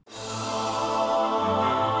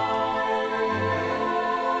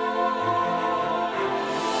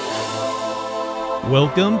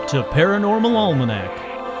Welcome to Paranormal Almanac.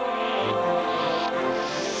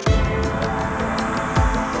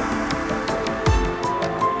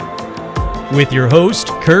 With your host,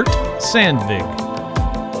 Kurt Sandvig.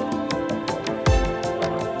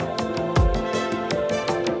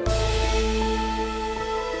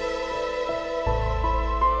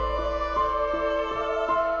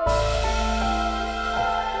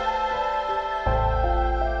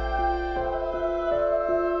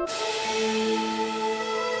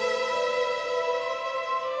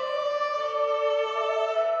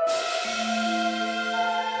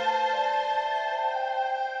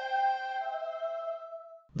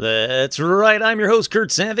 That's right, I'm your host, Kurt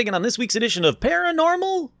Sandvig, and on this week's edition of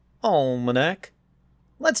Paranormal Almanac,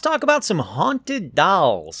 let's talk about some haunted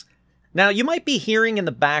dolls. Now, you might be hearing in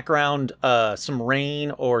the background some rain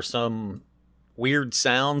or some weird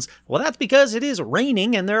sounds. Well, that's because it is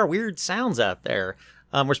raining and there are weird sounds out there.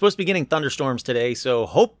 We're supposed to be getting thunderstorms today, so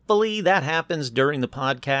hopefully that happens during the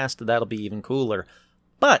podcast. That'll be even cooler.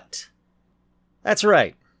 But, that's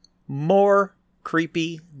right, more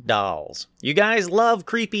creepy dolls. You guys love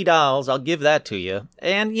creepy dolls, I'll give that to you.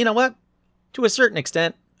 And you know what? To a certain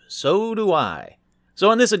extent, so do I. So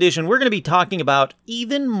on this edition, we're going to be talking about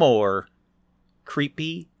even more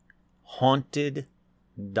creepy, haunted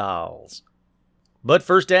dolls. But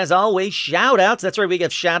first, as always, shout-outs. That's right, we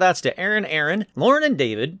have shout-outs to Aaron, Lauren and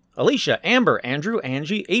David, Alicia, Amber, Andrew,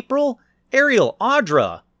 Angie, April, Ariel,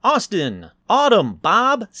 Audra, Austin, Autumn,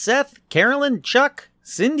 Bob, Seth, Carolyn, Chuck,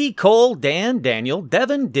 Cindy, Cole, Dan, Daniel,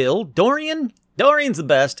 Devin, Dill, Dorian's the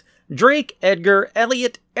best, Drake, Edgar,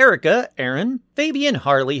 Elliot, Erica, Aaron, Fabian,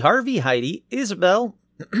 Harley, Harvey, Heidi, Isabel,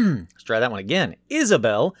 let's try that one again,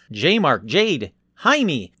 Isabel, J. Mark, Jade,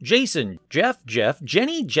 Jaime, Jason, Jeff,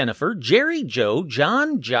 Jenny, Jennifer, Jerry, Joe,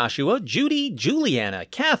 John, Joshua, Judy, Juliana,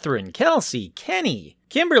 Catherine, Kelsey, Kenny,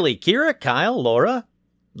 Kimberly, Kira, Kyle, Laura,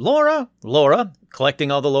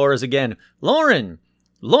 collecting all the Lauras again, Lauren,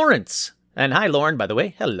 Lawrence, and hi, Lauren, by the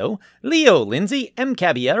way. Hello. Leo, Lindsay, M.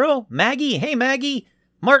 Caballero, Maggie. Hey, Maggie.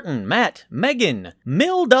 Martin, Matt, Megan,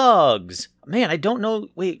 Mill Dogs. Man, I don't know.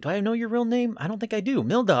 Wait, do I know your real name? I don't think I do.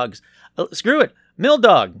 Mill Dogs. Screw it. Mill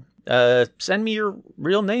Dog. Send me your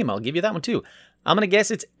real name. I'll give you that one, too. I'm going to guess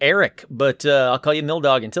it's Eric, but I'll call you Mill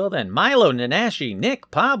Dog until then. Milo, Nanashi, Nick,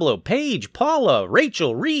 Pablo, Paige, Paula,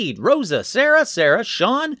 Rachel, Reed, Rosa, Sarah,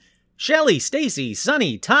 Sean, Shelly, Stacy,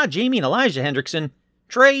 Sunny, Todd, Jamie, and Elijah Hendrickson,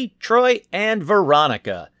 Trey, Troy, and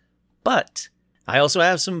Veronica. But I also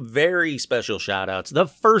have some very special shout-outs. The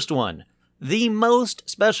first one, the most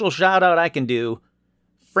special shout-out I can do,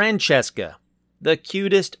 Francesca, the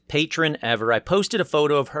cutest patron ever. I posted a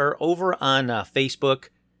photo of her over on Facebook.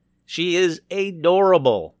 She is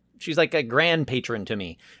adorable. She's like a grand patron to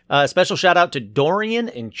me. Special shout-out to Dorian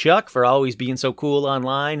and Chuck for always being so cool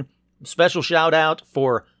online. Special shout-out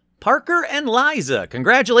for Parker and Liza,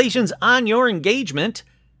 congratulations on your engagement.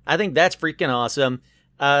 I think that's freaking awesome.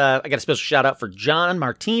 I got a special shout out for John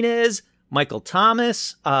Martinez, Michael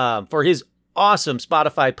Thomas, for his awesome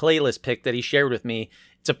Spotify playlist pick that he shared with me.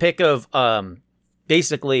 It's a pick of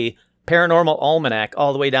basically Paranormal Almanac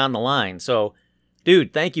all the way down the line. So,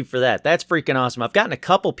 dude, thank you for that. That's freaking awesome. I've gotten a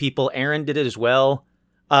couple people. Aaron did it as well.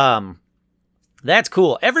 That's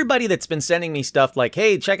cool. Everybody that's been sending me stuff like,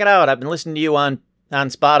 hey, check it out. I've been listening to you on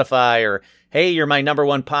Spotify, or hey, you're my number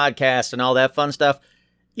one podcast and all that fun stuff.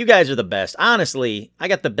 You guys are the best. Honestly, I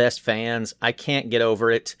got the best fans. I can't get over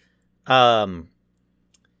it. There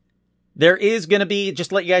is going to be,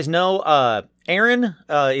 just to let you guys know, Aaron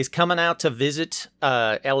is coming out to visit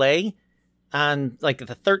LA on like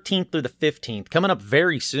the 13th through the 15th. Coming up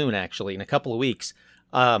very soon, actually, in a couple of weeks.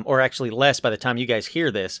 Or actually less by the time you guys hear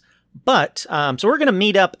this. But, so we're going to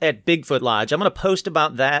meet up at Bigfoot Lodge. I'm going to post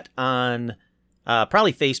about that on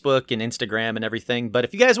probably Facebook and Instagram and everything. But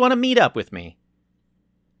if you guys want to meet up with me,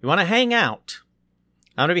 you want to hang out,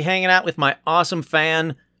 I'm going to be hanging out with my awesome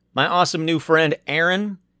fan, my awesome new friend,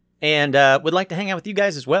 Aaron, and would like to hang out with you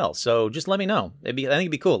guys as well. So just let me know. I think it'd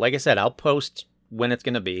be cool. Like I said, I'll post when it's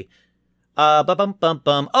going to be.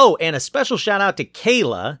 Oh, and a special shout out to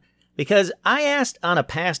Kayla, because I asked on a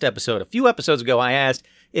past episode, a few episodes ago, I asked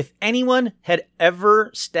if anyone had ever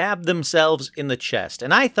stabbed themselves in the chest.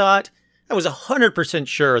 And I thought, I was 100%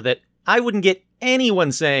 sure that I wouldn't get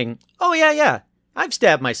anyone saying, oh yeah, I've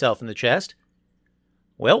stabbed myself in the chest.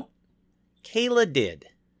 Well, Kayla did.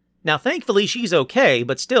 Now, thankfully, she's okay,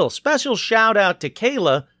 but still, special shout out to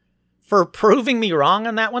Kayla for proving me wrong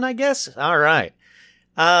on that one, I guess. All right.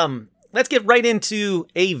 Let's get right into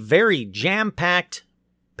a very jam-packed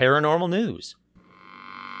paranormal news.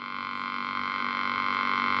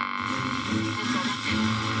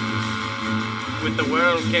 With the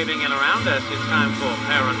world caving in around us, it's time for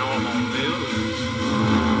paranormal news.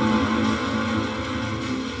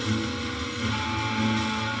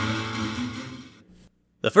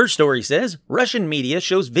 The first story says, Russian media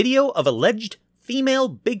shows video of alleged female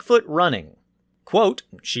Bigfoot running. Quote,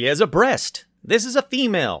 she has a breast. This is a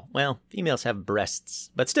female. Well, females have breasts,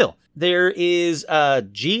 but still. There is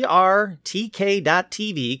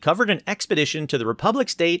GRTK.TV covered an expedition to the Republic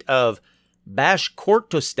state of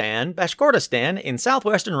Bashkortostan in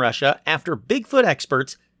southwestern Russia after Bigfoot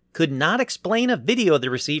experts could not explain a video they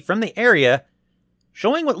received from the area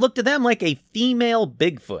showing what looked to them like a female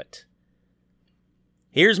Bigfoot.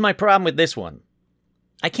 Here's my problem with this one.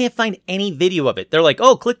 I can't find any video of it. They're like,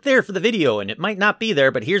 oh, click there for the video, and it might not be there,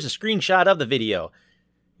 but here's a screenshot of the video.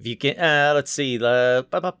 If you can, let's see,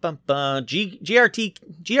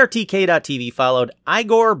 GRTK.TV followed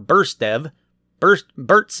Igor Burtsev,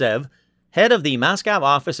 head of the Moscow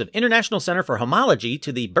office of International Center for Homology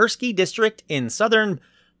to the Bursky district in southern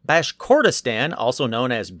Bashkortostan, also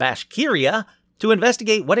known as Bashkiria, to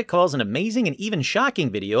investigate what it calls an amazing and even shocking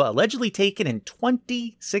video allegedly taken in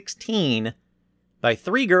 2016 by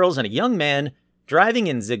 3 girls and a young man driving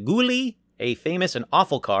in Ziguli, a famous and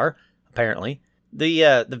awful car, apparently.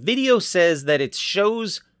 The video says that it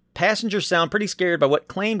shows passengers sound pretty scared by what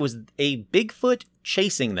claimed was a Bigfoot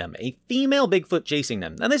chasing them, a female Bigfoot chasing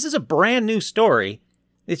them. Now, this is a brand new story.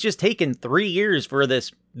 It's just taken 3 years for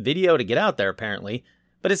this video to get out there, apparently.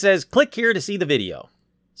 But it says, click here to see the video.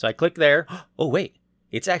 So I click there. Oh, wait.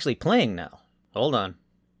 It's actually playing now. Hold on.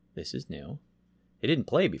 This is new. It didn't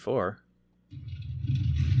play before.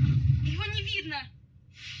 Его не видно.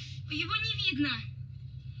 Его не видно.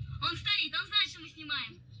 Он стоит, он знает, что мы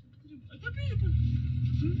снимаем. Он идет туда,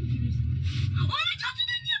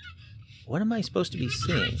 нет. What am I supposed to be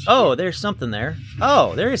seeing? Oh, there's something there.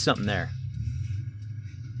 Oh, there is something there.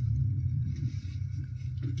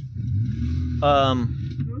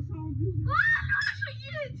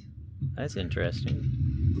 That's interesting.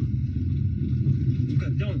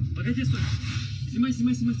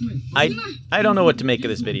 I don't know what to make of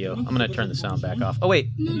this video. I'm going to turn the sound back off. Oh, wait.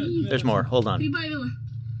 There's more. Hold on.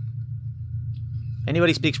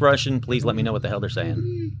 Anybody speaks Russian, please let me know what the hell they're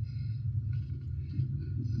saying.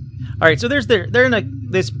 All right, so they're in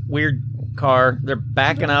this weird car. They're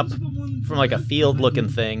backing up from like a field-looking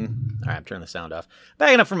thing. All right, I'm turning the sound off.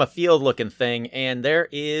 Backing up from a field-looking thing, and there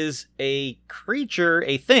is a creature,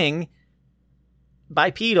 a thing,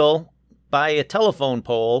 bipedal, by a telephone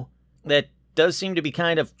pole that does seem to be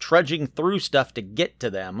kind of trudging through stuff to get to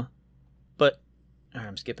them. But,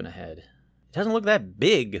 I'm skipping ahead. It doesn't look that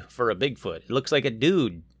big for a Bigfoot. It looks like a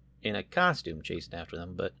dude in a costume chasing after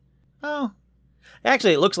them, but, oh.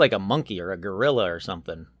 Actually, it looks like a monkey or a gorilla or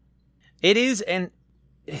something. It is, and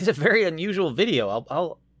it's a very unusual video,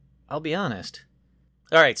 I'll be honest.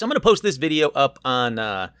 All right, so I'm going to post this video up on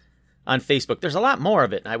Facebook. There's a lot more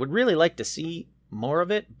of it, and I would really like to see more of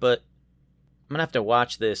it, but I'm going to have to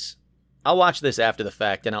watch this. I'll watch this after the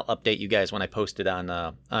fact, and I'll update you guys when I post it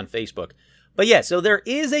on Facebook. But yeah, so there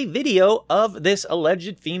is a video of this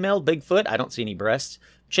alleged female Bigfoot, I don't see any breasts,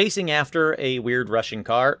 chasing after a weird Russian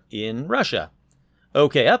car in Russia.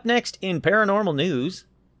 Okay, up next in paranormal news,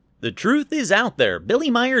 the truth is out there. Billy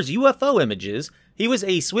Meyer's UFO images. He was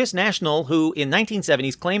a Swiss national who, in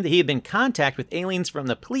 1970s, claimed that he had been in contact with aliens from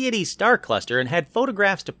the Pleiades star cluster and had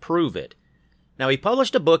photographs to prove it. Now, he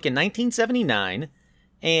published a book in 1979,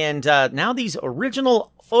 and now these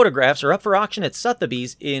original photographs are up for auction at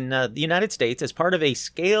Sotheby's in the United States as part of a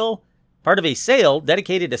sale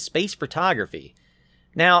dedicated to space photography.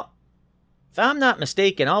 Now, if I'm not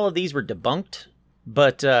mistaken, all of these were debunked,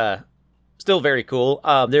 but still very cool.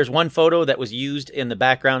 There's one photo that was used in the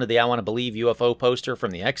background of the I Want to Believe UFO poster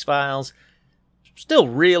from the X-Files. Still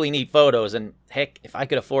really neat photos, and heck, if I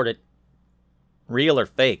could afford it, real or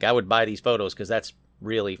fake, I would buy these photos because that's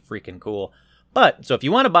really freaking cool. But, so if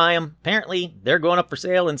you want to buy them, apparently they're going up for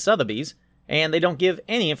sale in Sotheby's, and they don't give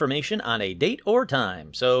any information on a date or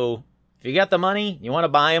time. So, if you got the money, you want to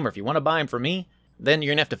buy them, or if you want to buy them from me, then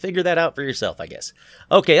you're going to have to figure that out for yourself, I guess.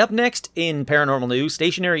 Okay, up next in paranormal news,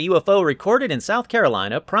 stationary UFO recorded in South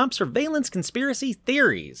Carolina prompts surveillance conspiracy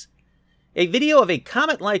theories. A video of a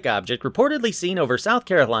comet-like object reportedly seen over South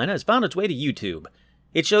Carolina has found its way to YouTube.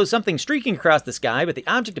 It shows something streaking across the sky, but the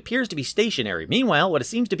object appears to be stationary. Meanwhile, what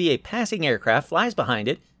seems to be a passing aircraft flies behind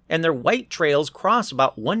it, and their white trails cross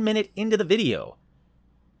about 1 minute into the video.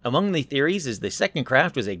 Among the theories is the second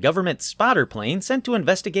craft was a government spotter plane sent to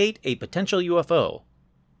investigate a potential UFO.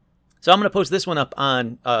 So I'm going to post this one up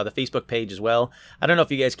on the Facebook page as well. I don't know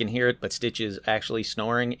if you guys can hear it, but Stitch is actually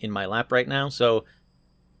snoring in my lap right now. So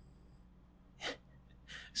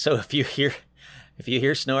if you hear If you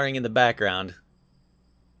hear snoring in the background,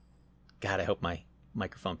 God, I hope my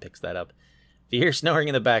microphone picks that up. If you hear snoring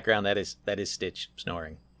in the background, that is Stitch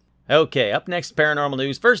snoring. Okay, up next, paranormal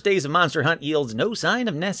news. First days of monster hunt yields no sign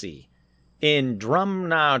of Nessie. In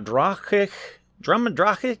Drumnadrochit,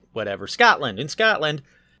 Scotland. In Scotland,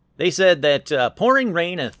 they said that pouring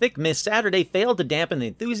rain and a thick mist Saturday failed to dampen the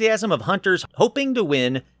enthusiasm of hunters hoping to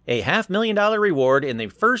win a $500,000 reward in the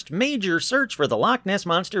first major search for the Loch Ness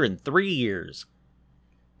Monster in 3 years.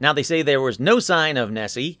 Now, they say there was no sign of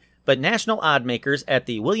Nessie, but national oddmakers at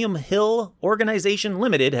the William Hill Organization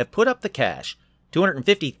Limited have put up the cash,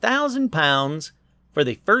 £250,000, for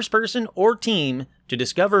the first person or team to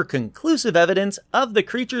discover conclusive evidence of the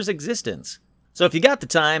creature's existence. So if you got the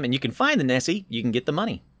time and you can find the Nessie, you can get the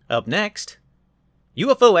money. Up next,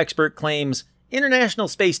 UFO expert claims International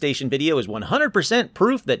Space Station video is 100%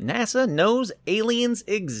 proof that NASA knows aliens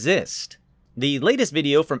exist. The latest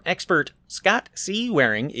video from expert Scott C.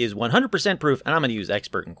 Waring is 100% proof, and I'm going to use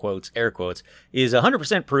expert in quotes, air quotes, is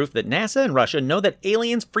 100% proof that NASA and Russia know that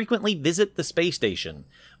aliens frequently visit the space station.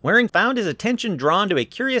 Waring found his attention drawn to a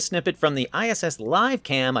curious snippet from the ISS live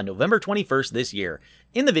cam on November 21st this year.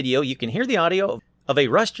 In the video, you can hear the audio of a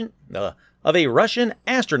Russian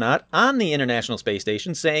astronaut on the International Space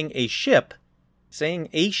Station saying a ship,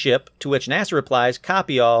 to which NASA replies,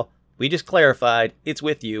 "Copy all, we just clarified, it's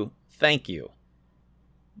with you. Thank you."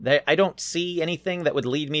 I don't see anything that would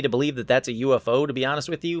lead me to believe that that's a UFO, to be honest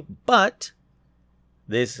with you, but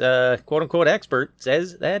this quote-unquote expert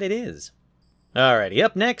says that it is. Alrighty,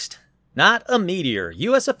 up next, not a meteor.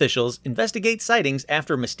 U.S. officials investigate sightings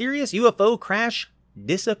after mysterious UFO crash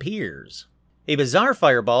disappears. A bizarre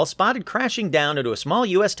fireball spotted crashing down into a small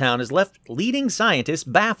U.S. town has left leading scientists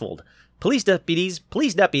baffled. Police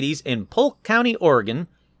deputies in Polk County, Oregon,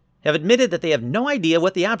 have admitted that they have no idea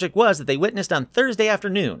what the object was that they witnessed on Thursday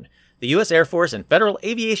afternoon. The U.S. Air Force and Federal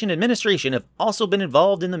Aviation Administration have also been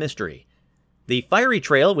involved in the mystery. The fiery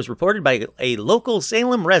trail was reported by a local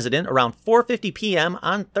Salem resident around 4:50 p.m.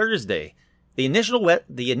 on Thursday. The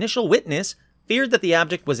initial witness feared that the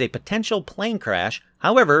object was a potential plane crash.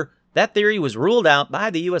 However, that theory was ruled out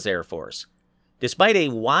by the U.S. Air Force. Despite a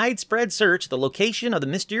widespread search, the location of the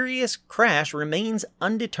mysterious crash remains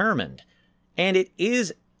undetermined, and it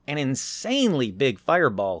is an insanely big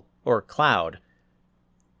fireball or cloud.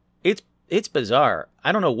 It's bizarre.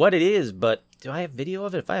 I don't know what it is, but do I have video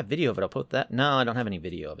of it? If I have video of it, I'll put that. No, I don't have any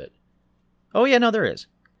video of it. Oh yeah, no, there is.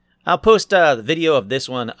 I'll post the video of this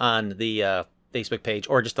one on the Facebook page,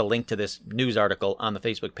 or just a link to this news article on the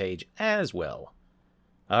Facebook page as well.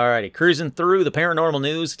 Alrighty, cruising through the paranormal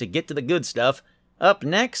news to get to the good stuff. Up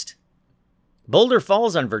next, boulder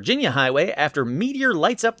falls on Virginia highway after meteor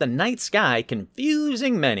lights up the night sky,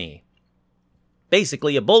 confusing many.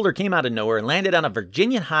 Basically, a boulder came out of nowhere and landed on a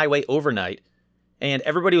Virginia highway overnight, and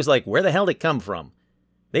everybody was like, where the hell did it come from?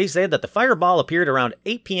 They said that the fireball appeared around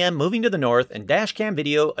 8 p.m. moving to the north, and dashcam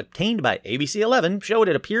video obtained by ABC 11 showed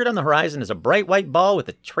it appeared on the horizon as a bright white ball with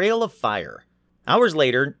a trail of fire. Hours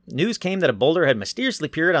later, news came that a boulder had mysteriously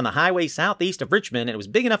appeared on the highway southeast of Richmond, and it was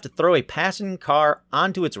big enough to throw a passing car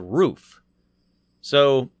onto its roof.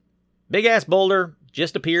 So, big-ass boulder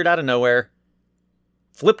just appeared out of nowhere,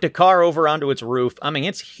 flipped a car over onto its roof. I mean,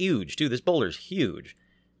 it's huge, too. This boulder's huge.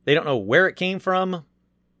 They don't know where it came from.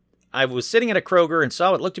 I was sitting at a Kroger and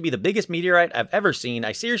saw what looked to be the biggest meteorite I've ever seen.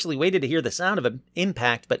 I seriously waited to hear the sound of an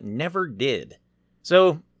impact, but never did.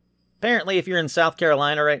 So, apparently, if you're in South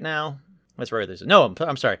Carolina right now... That's where this is. No,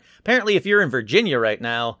 I'm sorry. Apparently, if you're in Virginia right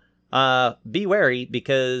now, be wary,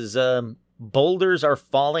 because boulders are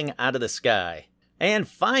falling out of the sky. And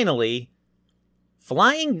finally,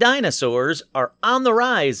 flying dinosaurs are on the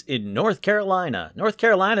rise in North Carolina. North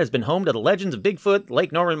Carolina has been home to the legends of Bigfoot,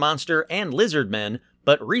 Lake Norman Monster, and lizard men,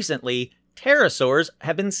 but recently, pterosaurs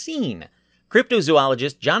have been seen.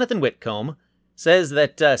 Cryptozoologist Jonathan Whitcomb says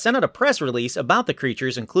that sent out a press release about the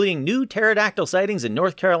creatures, including new pterodactyl sightings in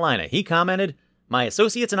North Carolina. He commented, "My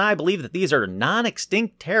associates and I believe that these are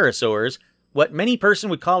non-extinct pterosaurs, what many person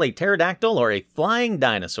would call a pterodactyl or a flying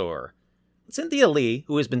dinosaur." Cynthia Lee,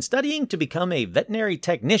 who has been studying to become a veterinary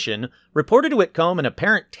technician, reported to Whitcomb an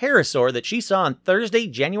apparent pterosaur that she saw on Thursday,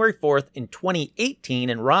 January 4th in 2018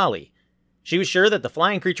 in Raleigh. She was sure that the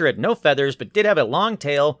flying creature had no feathers, but did have a long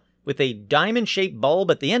tail with a diamond-shaped bulb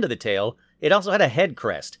at the end of the tail. It also had a head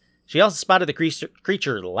crest. She also spotted the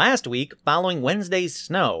creature last week following Wednesday's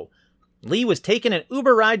snow. Lee was taking an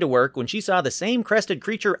Uber ride to work when she saw the same crested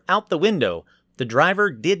creature out the window. The driver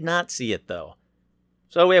did not see it, though.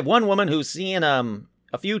 So we have one woman who's seeing a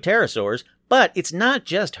few pterosaurs, but it's not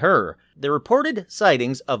just her. The reported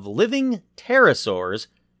sightings of living pterosaurs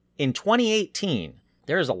in 2018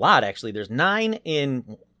 There's a lot, actually. There's 9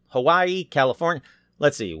 in Hawaii, California.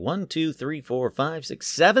 Let's see, 1, 2, 3, 4, 5, 6,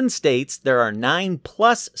 7 states. There are 9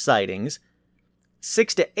 plus sightings.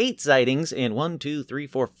 6 to 8 sightings in 1, 2, 3,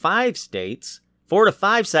 4, 5 states. 4 to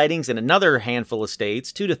 5 sightings in another handful of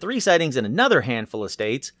states. 2 to 3 sightings in another handful of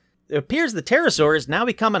states. It appears the pterosaur is now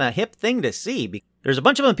becoming a hip thing to see. There are a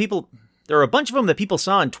bunch of them that people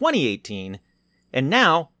saw in 2018, and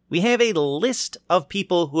now we have a list of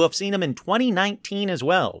people who have seen them in 2019 as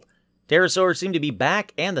well. Pterosaurs seem to be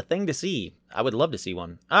back and the thing to see. I would love to see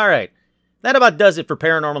one. All right, that about does it for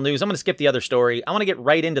paranormal news. I'm going to skip the other story. I want to get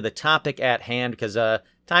right into the topic at hand because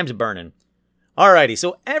time's burning. Alrighty,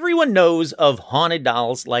 so everyone knows of haunted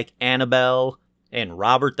dolls like Annabelle and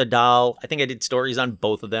Robert the Doll. I think I did stories on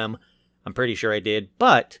both of them. I'm pretty sure I did.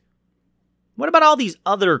 But what about all these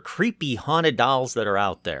other creepy haunted dolls that are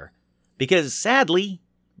out there? Because sadly,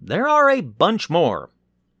 there are a bunch more.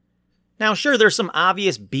 Now, sure, there's some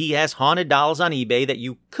obvious BS haunted dolls on eBay that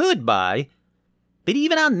you could buy, but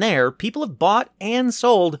even on there, people have bought and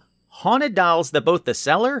sold haunted dolls that both the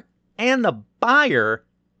seller and the buyer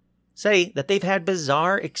say that they've had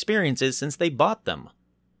bizarre experiences since they bought them.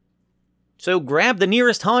 So grab the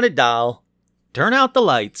nearest haunted doll, turn out the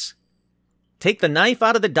lights, take the knife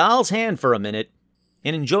out of the doll's hand for a minute,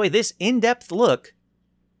 and enjoy this in-depth look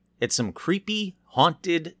at some creepy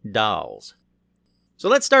haunted dolls. So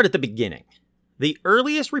let's start at the beginning. The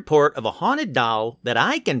earliest report of a haunted doll that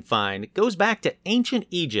I can find goes back to ancient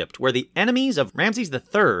Egypt, where the enemies of Ramses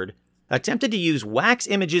III attempted to use wax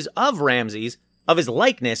images of Ramses, of his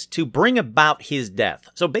likeness, to bring about his death.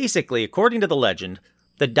 So basically, according to the legend,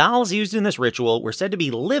 the dolls used in this ritual were said to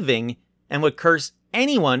be living and would curse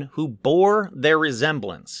anyone who bore their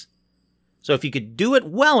resemblance. So if you could do it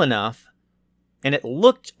well enough, and it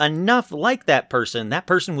looked enough like that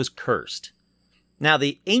person was cursed. Now,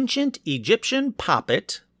 the ancient Egyptian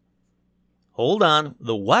poppet, hold on,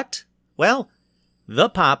 the what? Well, the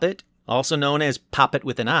poppet, also known as poppet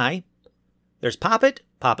with an I. There's poppet,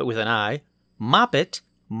 poppet with an I, moppet,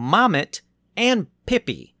 mommet, and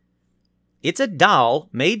Pippi. It's a doll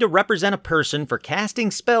made to represent a person for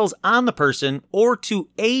casting spells on the person or to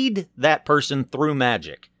aid that person through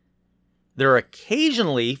magic. They're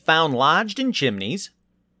occasionally found lodged in chimneys.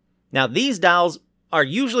 Now, these dolls are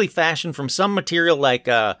usually fashioned from some material like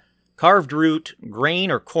carved root, grain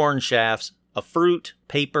or corn shafts, a fruit,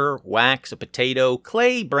 paper, wax, a potato,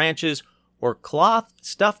 clay, branches, or cloth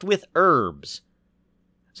stuffed with herbs.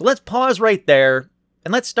 So let's pause right there,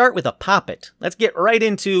 and let's start with a poppet. Let's get right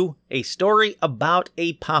into a story about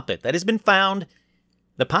a poppet that has been found.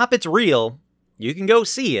 The poppet's real. You can go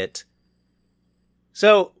see it.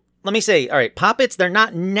 So let me say, all right, poppets, they're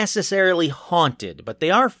not necessarily haunted, but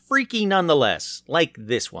they are freaky nonetheless, like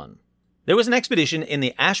this one. There was an expedition in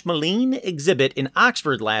the Ashmolean exhibit in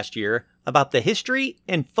Oxford last year about the history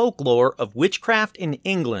and folklore of witchcraft in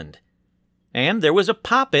England. And there was a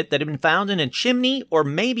poppet that had been found in a chimney or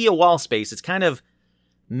maybe a wall space. It's kind of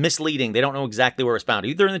misleading. They don't know exactly where it was found,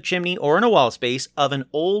 either in the chimney or in a wall space of an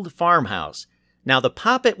old farmhouse. Now, the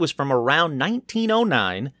poppet was from around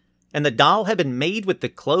 1909, and the doll had been made with the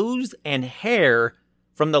clothes and hair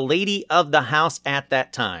from the lady of the house at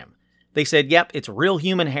that time. They said, yep, it's real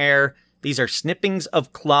human hair. These are snippings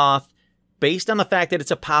of cloth. Based on the fact that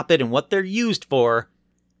it's a poppet and what they're used for,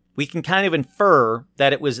 we can kind of infer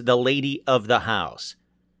that it was the lady of the house.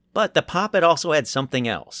 But the poppet also had something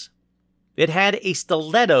else. It had a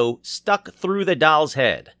stiletto stuck through the doll's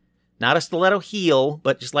head. Not a stiletto heel,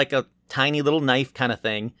 but just like a tiny little knife kind of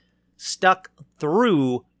thing, stuck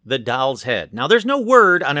through the doll's head. Now, there's no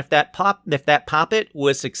word on if that poppet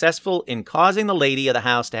was successful in causing the lady of the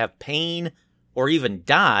house to have pain or even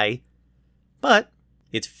die, but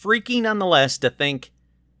it's freaky nonetheless to think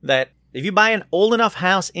that if you buy an old enough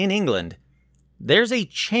house in England, there's a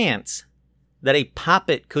chance that a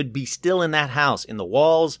poppet could be still in that house, in the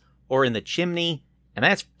walls or in the chimney, and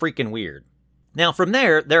that's freaking weird. Now, from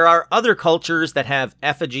there are other cultures that have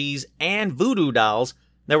effigies and voodoo dolls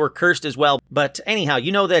that were cursed as well. But anyhow,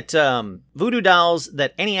 you know that voodoo dolls,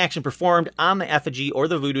 that any action performed on the effigy or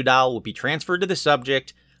the voodoo doll will be transferred to the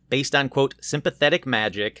subject based on, quote, sympathetic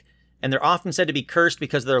magic, and they're often said to be cursed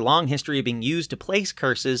because of their long history of being used to place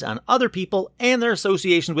curses on other people and their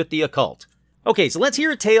association with the occult. Okay, so let's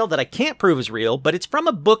hear a tale that I can't prove is real, but it's from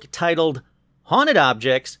a book titled Haunted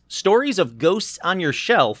Objects, Stories of Ghosts on Your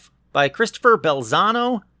Shelf by Christopher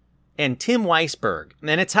Belzano and Tim Weisberg.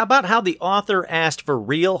 And it's about how the author asked for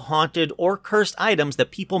real haunted or cursed items that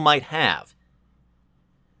people might have.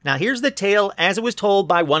 Now here's the tale as it was told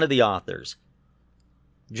by one of the authors.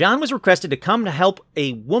 John was requested to come to help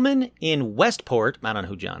a woman in Westport, I don't know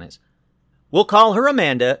who John is, We'll call her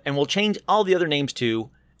Amanda, and we'll change all the other names too.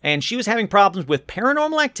 And she was having problems with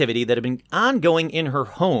paranormal activity that had been ongoing in her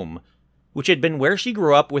home, which had been where she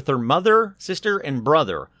grew up with her mother, sister, and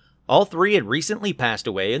brother. All three had recently passed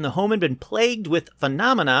away, and the home had been plagued with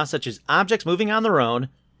phenomena such as objects moving on their own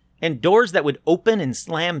and doors that would open and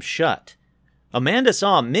slam shut. Amanda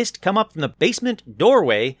saw a mist come up from the basement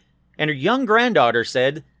doorway, and her young granddaughter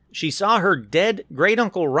said she saw her dead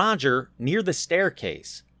great-uncle Roger near the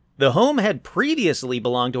staircase. The home had previously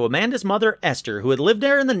belonged to Amanda's mother, Esther, who had lived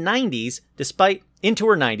there in the 90s, into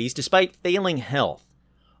her 90s, despite failing health.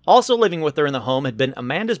 Also living with her in the home had been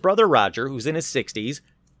Amanda's brother, Roger, who's in his 60s,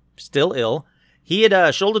 still ill. He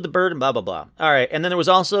had shouldered the burden, blah, blah, blah. All right, and then there was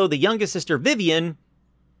also the youngest sister, Vivian,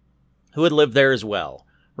 who had lived there as well.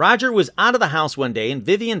 Roger was out of the house one day, and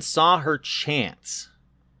Vivian saw her chance.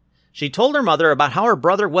 She told her mother about how her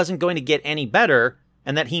brother wasn't going to get any better,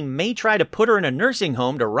 and that he may try to put her in a nursing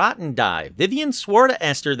home to rot and die. Vivian swore to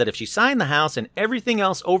Esther that if she signed the house and everything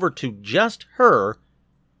else over to just her,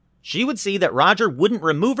 she would see that Roger wouldn't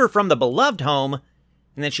remove her from the beloved home,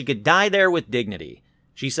 and that she could die there with dignity.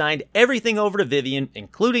 She signed everything over to Vivian,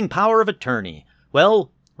 including power of attorney.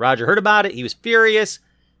 Well, Roger heard about it. He was furious.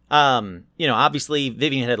 Obviously,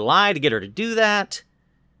 Vivian had lied to get her to do that.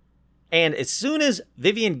 And as soon as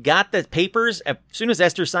Vivian got the papers, as soon as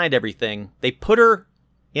Esther signed everything, they put her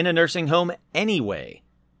in a nursing home anyway.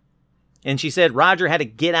 And she said Roger had to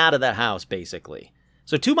get out of the house, basically.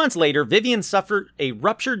 So 2 months later, Vivian suffered a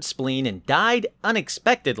ruptured spleen and died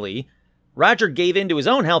unexpectedly. Roger gave in to his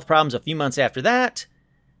own health problems a few months after that.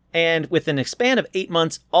 And within a span of 8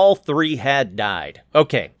 months, all three had died.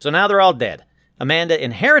 Okay, so now they're all dead. Amanda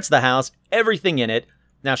inherits the house, everything in it.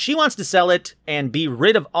 Now she wants to sell it and be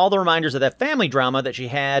rid of all the reminders of that family drama that she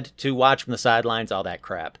had to watch from the sidelines, all that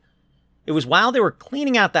crap. It was while they were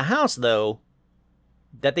cleaning out the house, though,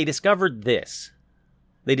 that they discovered this.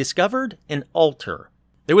 They discovered an altar.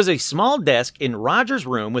 There was a small desk in Roger's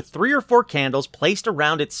room with 3 or 4 candles placed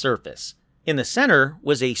around its surface. In the center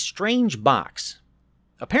was a strange box.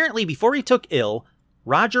 Apparently, before he took ill,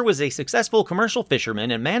 Roger was a successful commercial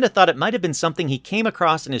fisherman, and Amanda thought it might have been something he came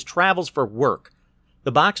across in his travels for work.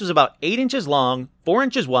 The box was about 8 inches long, 4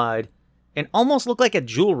 inches wide, and almost looked like a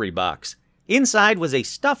jewelry box. Inside was a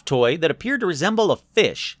stuffed toy that appeared to resemble a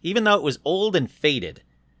fish, even though it was old and faded.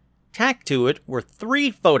 Tacked to it were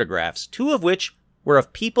 3 photographs, 2 of which were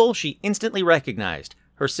of people she instantly recognized.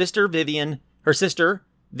 Her sister Vivian,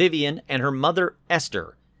 and her mother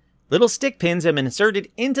Esther. Little stick pins had been inserted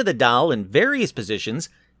into the doll in various positions,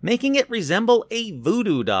 making it resemble a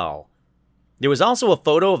voodoo doll. There was also a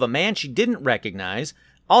photo of a man she didn't recognize.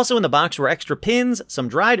 Also in the box were extra pins, some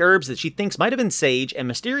dried herbs that she thinks might have been sage, and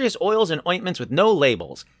mysterious oils and ointments with no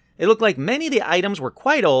labels. It looked like many of the items were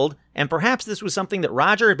quite old, and perhaps this was something that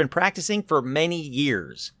Roger had been practicing for many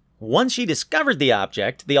years. Once she discovered the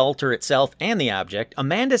object, the altar itself and the object,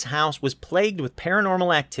 Amanda's house was plagued with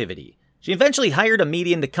paranormal activity. She eventually hired a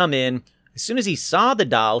medium to come in. As soon as he saw the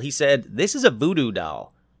doll, he said, "This is a voodoo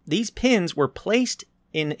doll." These pins were placed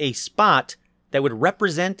in a spot that would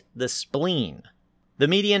represent the spleen. The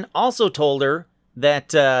medium also told her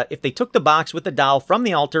that if they took the box with the doll from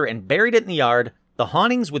the altar and buried it in the yard, the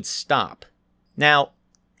hauntings would stop. Now,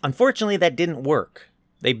 unfortunately, that didn't work.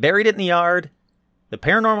 They buried it in the yard. The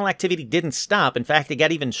paranormal activity didn't stop. In fact, it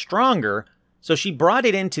got even stronger. So she brought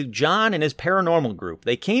it into John and his paranormal group.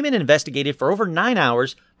 They came and investigated for over 9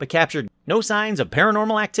 hours, but captured no signs of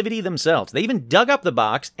paranormal activity themselves. They even dug up the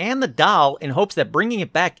box and the doll in hopes that bringing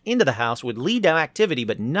it back into the house would lead to activity,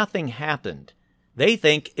 but nothing happened. They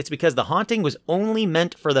think it's because the haunting was only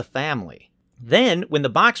meant for the family. Then, when the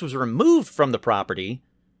box was removed from the property,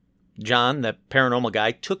 John, the paranormal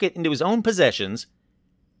guy, took it into his own possessions.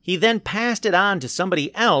 He then passed it on to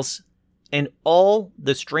somebody else, and all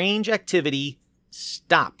the strange activity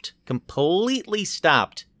stopped, completely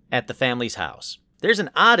stopped at the family's house. There's an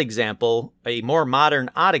odd example, a more modern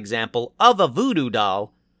odd example of a voodoo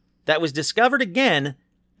doll that was discovered again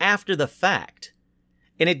after the fact.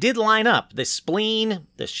 And it did line up. The spleen,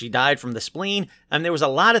 she died from the spleen, and there was a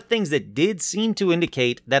lot of things that did seem to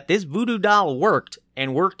indicate that this voodoo doll worked,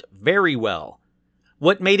 and worked very well.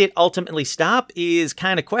 What made it ultimately stop is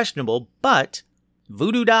kind of questionable, but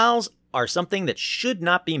voodoo dolls are something that should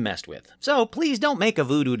not be messed with. So please don't make a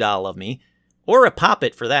voodoo doll of me, or a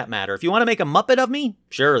puppet for that matter. If you want to make a Muppet of me,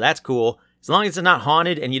 sure, that's cool, as long as it's not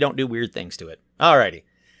haunted and you don't do weird things to it. Alrighty.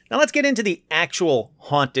 Now let's get into the actual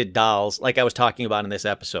haunted dolls like I was talking about in this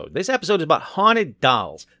episode. This episode is about haunted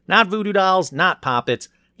dolls, not voodoo dolls, not puppets.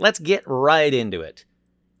 Let's get right into it.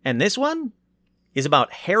 And this one is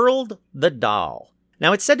about Harold the doll.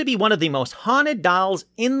 Now it's said to be one of the most haunted dolls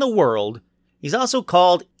in the world, He's also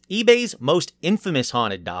called eBay's most infamous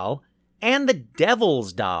haunted doll and the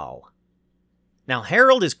Devil's Doll. Now,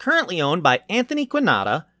 Harold is currently owned by Anthony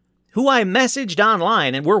Quinata, who I messaged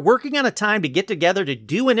online, and we're working on a time to get together to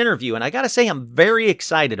do an interview, and I gotta say I'm very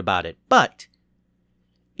excited about it. But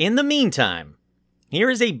in the meantime, here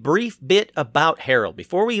is a brief bit about Harold.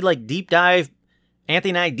 Before we deep dive,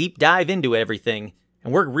 Anthony and I deep dive into everything,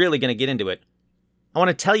 and we're really gonna get into it, I want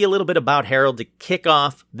to tell you a little bit about Harold to kick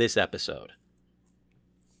off this episode.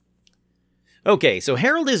 Okay, so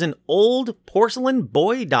Harold is an old porcelain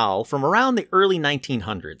boy doll from around the early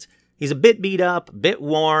 1900s. He's a bit beat up, a bit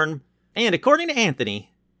worn, and according to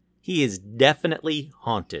Anthony, he is definitely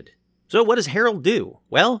haunted. So what does Harold do?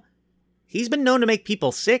 Well, he's been known to make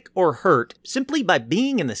people sick or hurt simply by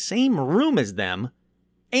being in the same room as them,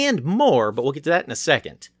 and more, but we'll get to that in a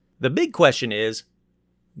second. The big question is,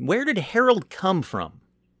 where did Harold come from?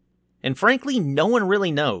 And frankly, no one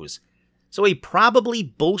really knows. So a probably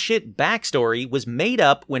bullshit backstory was made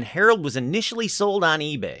up when Harold was initially sold on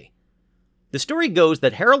eBay. The story goes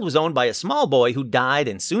that Harold was owned by a small boy who died,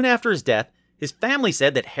 and soon after his death, his family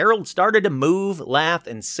said that Harold started to move, laugh,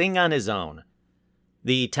 and sing on his own.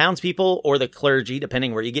 The townspeople or the clergy,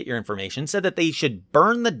 depending where you get your information, said that they should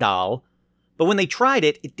burn the doll, but when they tried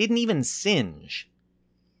it, it didn't even singe.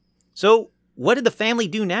 So, what did the family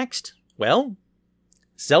do next? Well,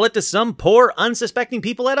 sell it to some poor, unsuspecting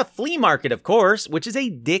people at a flea market, of course, which is a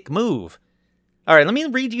dick move. All right, let me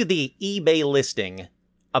read you the eBay listing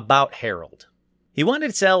about Harold. He wanted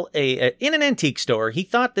to sell in an antique store. He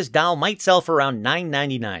thought this doll might sell for around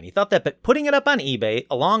 $9.99. He thought that putting it up on eBay,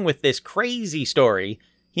 along with this crazy story,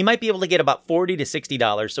 he might be able to get about $40 to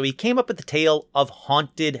 $60, so he came up with the tale of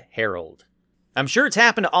Haunted Harold. I'm sure it's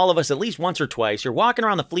happened to all of us at least once or twice. You're walking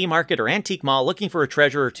around the flea market or antique mall looking for a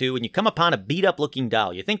treasure or two, and you come upon a beat-up-looking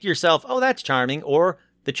doll. You think to yourself, oh, that's charming, or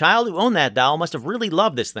the child who owned that doll must have really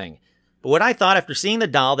loved this thing. But what I thought after seeing the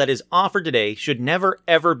doll that is offered today should never,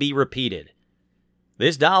 ever be repeated.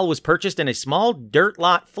 This doll was purchased in a small dirt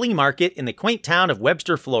lot flea market in the quaint town of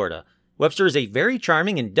Webster, Florida. Webster is a very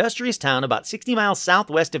charming, industrious town about 60 miles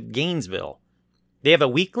southwest of Gainesville. They have a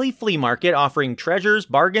weekly flea market offering treasures,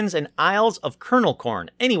 bargains, and aisles of kernel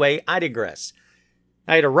corn. Anyway, I digress.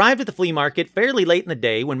 I had arrived at the flea market fairly late in the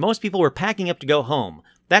day when most people were packing up to go home.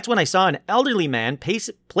 That's when I saw an elderly man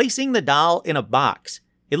placing the doll in a box.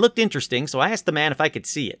 It looked interesting, so I asked the man if I could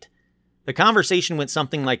see it. The conversation went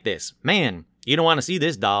something like this. Man, you don't want to see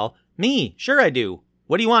this doll. Me, sure I do.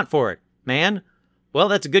 What do you want for it? Man, well,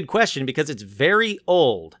 that's a good question because it's very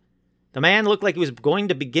old. The man looked like he was going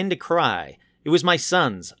to begin to cry. It was my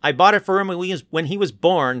son's. I bought it for him when he was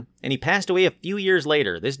born, and he passed away a few years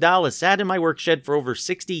later. This doll has sat in my work shed for over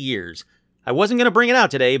 60 years. I wasn't going to bring it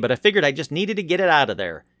out today, but I figured I just needed to get it out of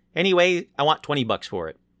there. Anyway, I want $20 for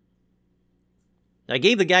it. I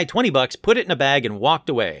gave the guy $20, put it in a bag, and walked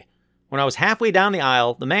away. When I was halfway down the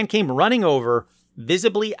aisle, the man came running over,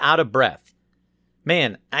 visibly out of breath.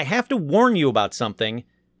 Man, I have to warn you about something.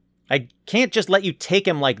 I can't just let you take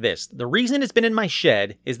him like this. The reason it's been in my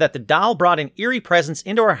shed is that the doll brought an eerie presence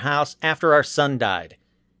into our house after our son died.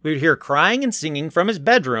 We would hear crying and singing from his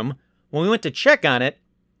bedroom. When we went to check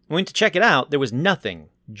it out, there was nothing,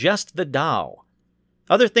 just the doll.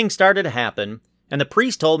 Other things started to happen, and the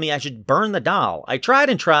priest told me I should burn the doll. I tried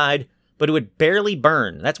and tried, but it would barely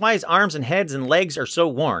burn. That's why his arms and heads and legs are so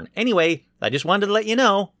worn. Anyway, I just wanted to let you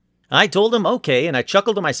know. I told him okay, and I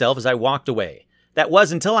chuckled to myself as I walked away. That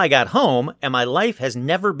was until I got home, and my life has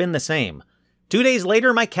never been the same. 2 days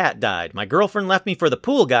later, my cat died. My girlfriend left me for the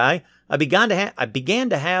pool guy. I began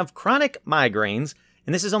to have chronic migraines,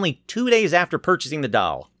 and this is only 2 days after purchasing the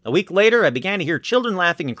doll. A week later, I began to hear children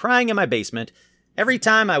laughing and crying in my basement. Every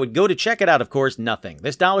time I would go to check it out, of course, nothing.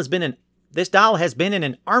 This doll has been in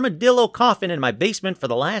an armadillo coffin in my basement for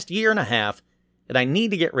the last year and a half, and I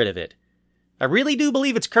need to get rid of it. I really do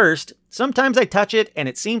believe it's cursed. Sometimes I touch it, and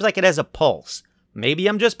it seems like it has a pulse. Maybe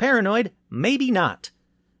I'm just paranoid, maybe not.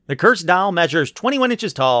 The cursed doll measures 21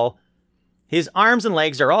 inches tall. His arms and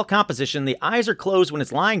legs are all composition. The eyes are closed when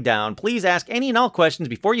it's lying down. Please ask any and all questions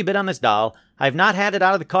before you bid on this doll. I've not had it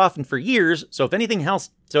out of the coffin for years, so if anything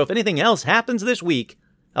else happens this week,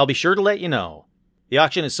 I'll be sure to let you know. The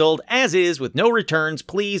auction is sold as is with no returns.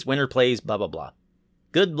 Please, winner plays, blah, blah, blah.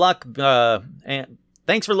 Good luck, and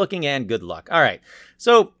thanks for looking, and good luck. All right,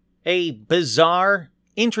 so a bizarre,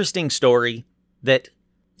 interesting story that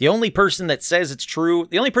the only person that says it's true,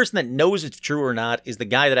 the only person that knows it's true or not is the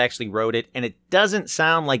guy that actually wrote it, and it doesn't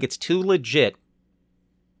sound like it's too legit.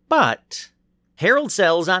 But Harold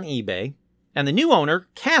sells on eBay, and the new owner,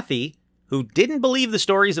 Kathy, who didn't believe the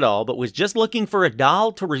stories at all, but was just looking for a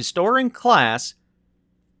doll to restore in class,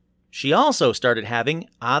 she also started having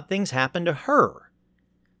odd things happen to her.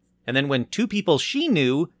 And then when 2 people she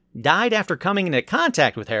knew died after coming into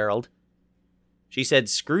contact with Harold, she said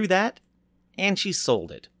screw that, and she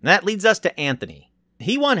sold it. And that leads us to Anthony.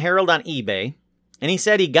 He won Harold on eBay, and he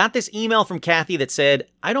said he got this email from Kathy that said,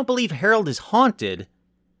 I don't believe Harold is haunted,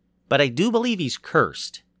 but I do believe he's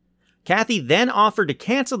cursed. Kathy then offered to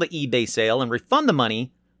cancel the eBay sale and refund the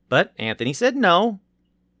money, but Anthony said no.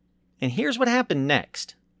 And here's what happened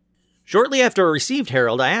next. Shortly after I received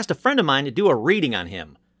Harold, I asked a friend of mine to do a reading on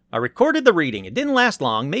him. I recorded the reading. It didn't last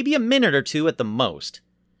long, maybe a minute or 2 at the most.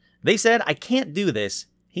 They said, I can't do this.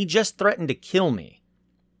 He just threatened to kill me.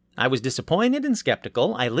 I was disappointed and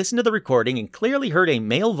skeptical. I listened to the recording and clearly heard a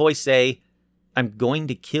male voice say, I'm going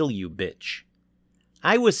to kill you, bitch.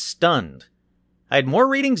 I was stunned. I had more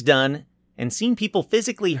readings done and seen people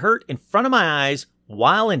physically hurt in front of my eyes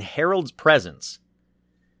while in Harold's presence.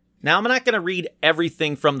 Now, I'm not going to read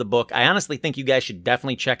everything from the book. I honestly think you guys should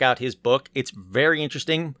definitely check out his book. It's very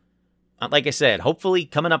interesting. Like I said, hopefully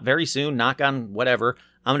coming up very soon, knock on whatever,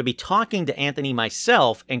 I'm going to be talking to Anthony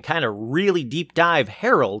myself and kind of really deep dive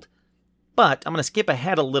Harold, but I'm going to skip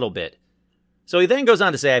ahead a little bit. So he then goes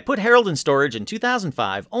on to say, I put Harold in storage in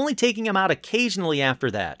 2005, only taking him out occasionally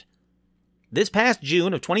after that. This past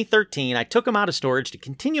June of 2013, I took him out of storage to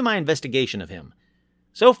continue my investigation of him.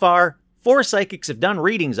 So far, 4 psychics have done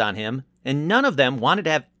readings on him, and none of them wanted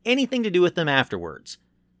to have anything to do with them afterwards.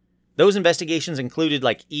 Those investigations included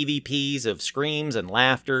like EVPs of screams and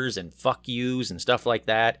laughters and fuck yous and stuff like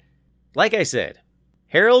that. Like I said,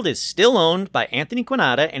 Harold is still owned by Anthony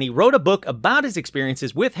Quinata, and he wrote a book about his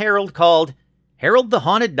experiences with Harold called Harold the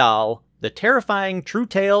Haunted Doll, The Terrifying True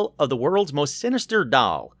Tale of the World's Most Sinister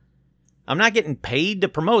Doll. I'm not getting paid to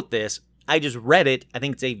promote this. I just read it. I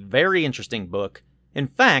think it's a very interesting book. In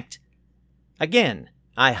fact, again,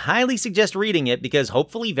 I highly suggest reading it because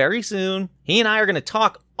hopefully very soon, he and I are going to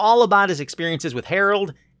talk all about his experiences with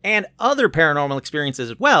Harold and other paranormal experiences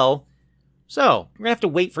as well. So, we're going to have to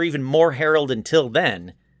wait for even more Harold until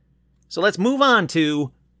then. So let's move on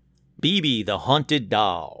to Bibi the Haunted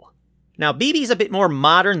Doll. Now, Bibi's a bit more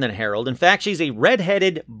modern than Harold. In fact, she's a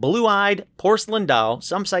red-headed, blue-eyed porcelain doll.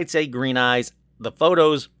 Some sites say green eyes. The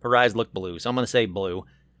photos, her eyes look blue, so I'm going to say blue.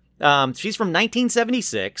 She's from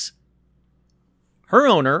 1976. Her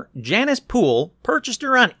owner, Janice Poole, purchased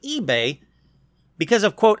her on eBay because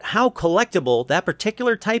of, quote, how collectible that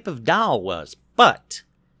particular type of doll was. But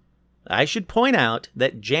I should point out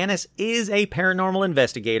that Janice is a paranormal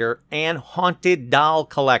investigator and haunted doll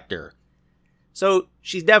collector. So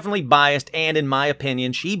she's definitely biased, and in my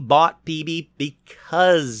opinion, she bought Bibi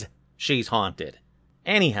because she's haunted.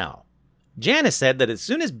 Anyhow, Janice said that as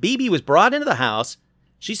soon as Bibi was brought into the house,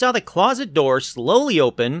 she saw the closet door slowly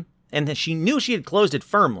open, and that she knew she had closed it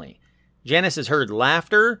firmly. Janice has heard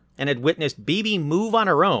laughter and had witnessed Bibi move on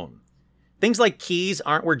her own. Things like keys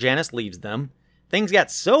aren't where Janice leaves them. Things got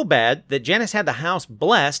so bad that Janice had the house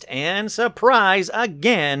blessed, and surprise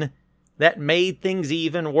again, that made things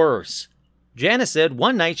even worse. Janice said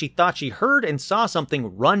one night she thought she heard and saw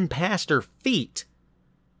something run past her feet,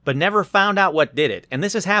 but never found out what did it. And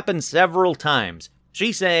this has happened several times.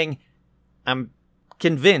 She's saying, I'm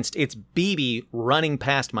convinced it's Bibi running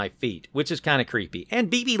past my feet, which is kind of creepy. And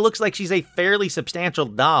Bibi looks like she's a fairly substantial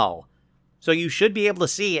doll, so you should be able to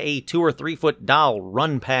see a 2 or 3 foot doll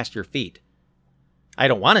run past your feet. I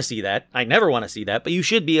don't want to see that. I never want to see that, but you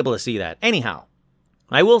should be able to see that. Anyhow,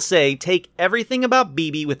 I will say take everything about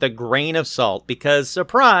Bibi with a grain of salt because,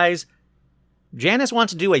 surprise, Janice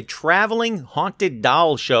wants to do a traveling haunted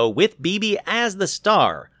doll show with Bibi as the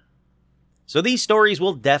star. So these stories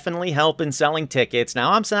will definitely help in selling tickets.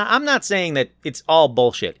 Now, I'm not saying that it's all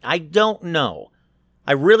bullshit. I don't know.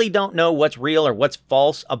 I really don't know what's real or what's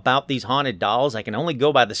false about these haunted dolls. I can only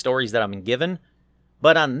go by the stories that I've been given.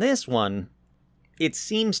 But on this one, it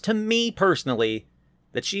seems to me personally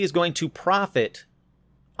that she is going to profit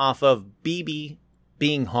off of Bibi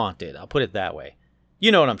being haunted. I'll put it that way.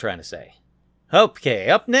 You know what I'm trying to say. Okay,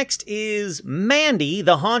 up next is Mandy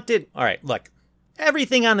the Haunted... All right, look.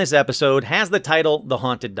 Everything on this episode has the title The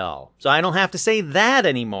Haunted Doll, so I don't have to say that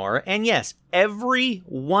anymore. And yes, every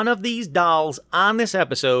one of these dolls on this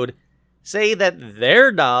episode say that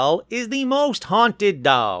their doll is the most haunted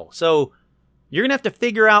doll. So you're going to have to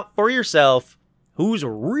figure out for yourself who's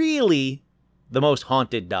really the most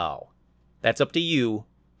haunted doll. That's up to you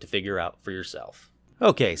to figure out for yourself.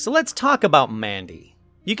 Okay, so let's talk about Mandy.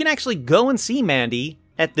 You can actually go and see Mandy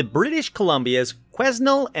at the British Columbia's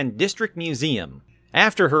Quesnel and District Museum,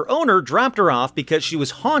 after her owner dropped her off because she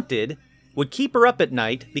was haunted, would keep her up at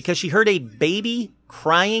night because she heard a baby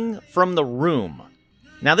crying from the room.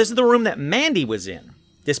 Now, this is the room that Mandy was in.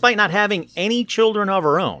 despite not having any children of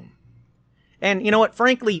her own. And you know what?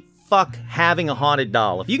 Frankly, fuck having a haunted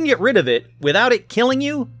doll. If you can get rid of it without it killing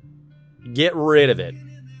you, get rid of it.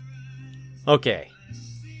 Okay.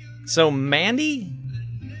 So Mandy?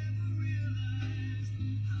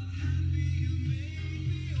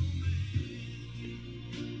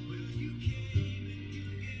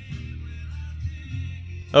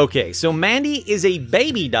 Okay, so Mandy is a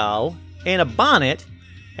baby doll in a bonnet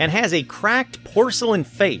and has a cracked porcelain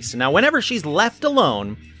face. Now, whenever she's left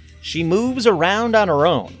alone, she moves around on her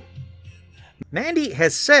own. Mandy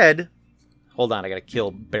has said... Hold on, I gotta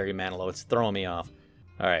kill Barry Manilow. It's throwing me off.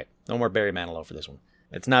 Alright, no more Barry Manilow for this one.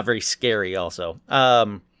 It's not very scary, also.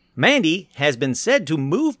 Mandy has been said to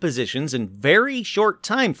move positions in very short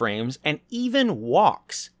time frames and even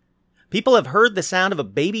walks. People have heard the sound of a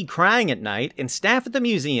baby crying at night, and staff at the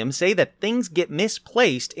museum say that things get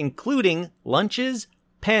misplaced, including lunches,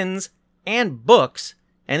 pens, and books,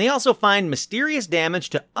 and they also find mysterious damage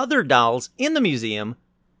to other dolls in the museum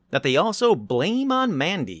that they also blame on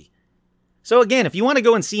Mandy. So again, if you want to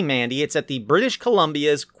go and see Mandy, it's at the British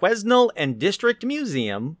Columbia's Quesnel and District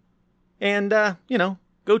Museum, and,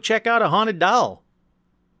 go check out a haunted doll.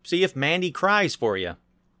 See if Mandy cries for you.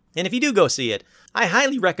 And if you do go see it, I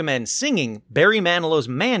highly recommend singing Barry Manilow's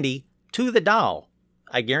Mandy to the doll.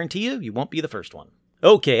 I guarantee you won't be the first one.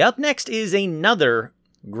 Okay, up next is another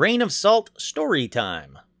grain of salt story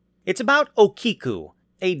time. It's about Okiku,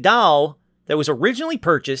 a doll that was originally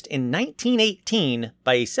purchased in 1918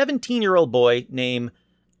 by a 17-year-old boy named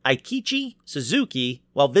Aikichi Suzuki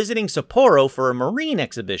while visiting Sapporo for a marine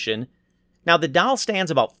exhibition. Now, the doll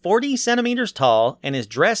stands about 40 centimeters tall and is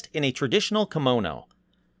dressed in a traditional kimono.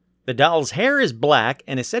 The doll's hair is black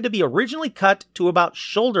and is said to be originally cut to about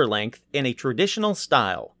shoulder length in a traditional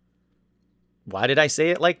style. Why did I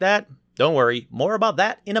say it like that? Don't worry, more about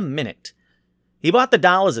that in a minute. He bought the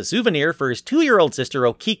doll as a souvenir for his 2-year-old sister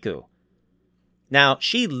Okiku. Now,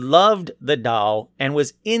 she loved the doll and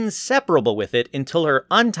was inseparable with it until her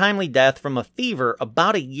untimely death from a fever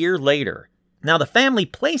about a year later. Now, the family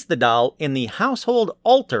placed the doll in the household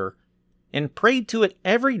altar and prayed to it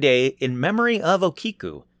every day in memory of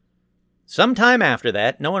Okiku. Sometime after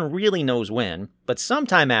that, no one really knows when, but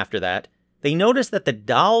sometime after that, they noticed that the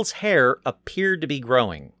doll's hair appeared to be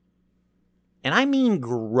growing. And I mean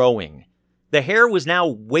growing. The hair was now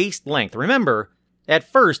waist length. Remember, at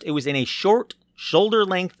first it was in a short,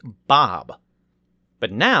 shoulder-length bob.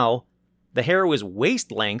 But now, the hair was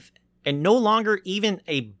waist length and no longer even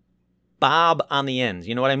a bob on the ends.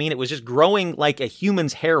 You know what I mean? It was just growing like a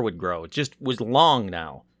human's hair would grow. It just was long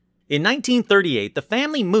now. In 1938, the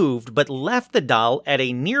family moved but left the doll at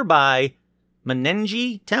a nearby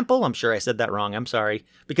Monenji temple. I'm sure I said that wrong. I'm sorry.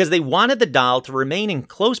 Because they wanted the doll to remain in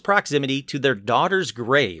close proximity to their daughter's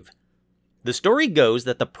grave. The story goes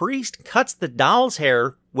that the priest cuts the doll's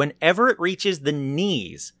hair whenever it reaches the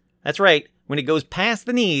knees. That's right. When it goes past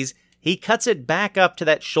the knees, he cuts it back up to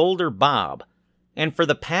that shoulder bob. And for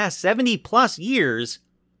the past 70 plus years,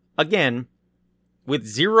 again, with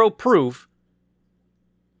zero proof,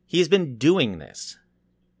 he's been doing this.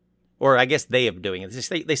 Or I guess they have been doing it.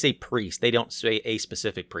 They say priest. They don't say a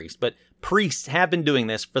specific priest. But priests have been doing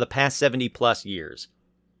this for the past 70 plus years.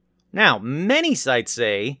 Now, many sites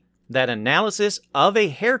say that analysis of a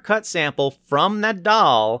haircut sample from that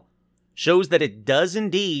doll shows that it does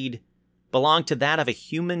indeed belong to that of a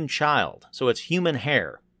human child. So it's human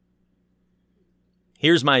hair.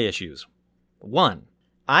 Here's my issues. 1.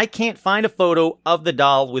 I can't find a photo of the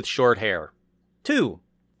doll with short hair. 2.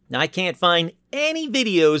 I can't find any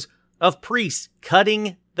videos of priests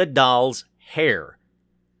cutting the doll's hair.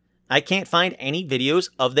 I can't find any videos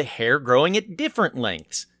of the hair growing at different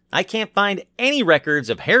lengths. I can't find any records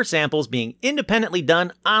of hair samples being independently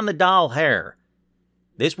done on the doll hair.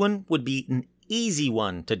 This one would be an easy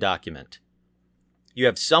one to document. You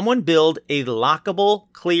have someone build a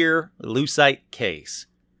lockable, clear lucite case.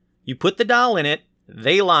 You put the doll in it,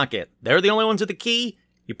 they lock it. They're the only ones with the key.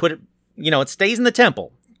 You put it, it stays in the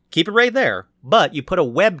temple. Keep it right there, but you put a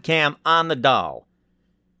webcam on the doll.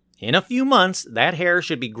 In a few months, that hair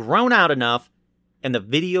should be grown out enough, and the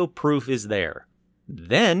video proof is there.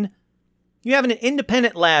 Then, you have an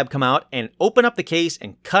independent lab come out and open up the case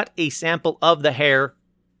and cut a sample of the hair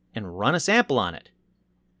and run a sample on it.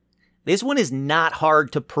 This one is not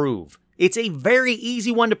hard to prove. It's a very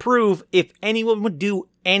easy one to prove if anyone would do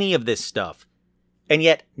any of this stuff. And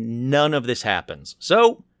yet, none of this happens.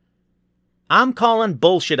 So, I'm calling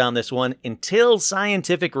bullshit on this one until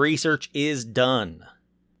scientific research is done.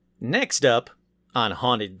 Next up on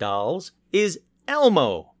Haunted Dolls is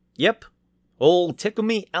Elmo. Yep, old Tickle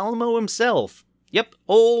Me Elmo himself. Yep,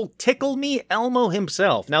 old Tickle Me Elmo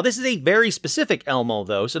himself. Now, this is a very specific Elmo,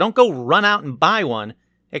 though, so don't go run out and buy one,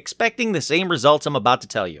 expecting the same results I'm about to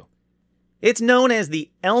tell you. It's known as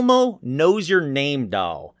the Elmo Knows Your Name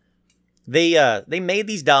doll. They made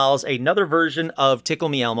these dolls, another version of Tickle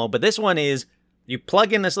Me Elmo, but this one is, you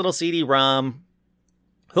plug in this little CD-ROM,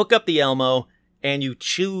 hook up the Elmo, and you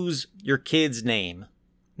choose your kid's name.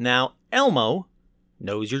 Now, Elmo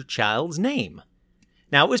knows your child's name.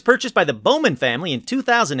 Now, it was purchased by the Bowman family in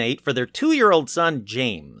 2008 for their 2-year-old son,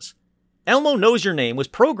 James. Elmo Knows Your Name was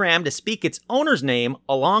programmed to speak its owner's name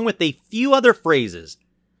along with a few other phrases.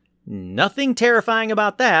 Nothing terrifying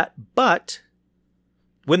about that, but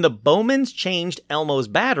when the Bowmans changed Elmo's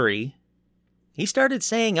battery, he started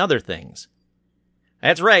saying other things.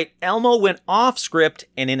 That's right, Elmo went off script,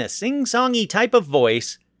 and in a sing-songy type of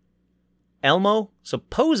voice, Elmo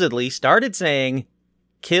supposedly started saying,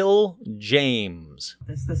 "Kill James."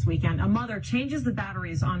 This weekend, a mother changes the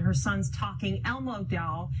batteries on her son's talking Elmo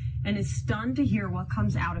doll and is stunned to hear what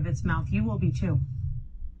comes out of its mouth. You will be too.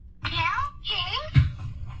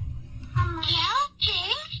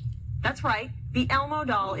 That's right. The Elmo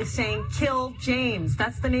doll is saying, "Kill James."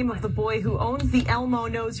 That's the name of the boy who owns the Elmo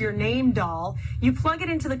Knows Your Name doll. You plug it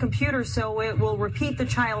into the computer so it will repeat the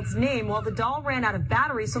child's name. Well, the doll ran out of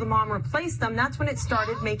batteries, so the mom replaced them. That's when it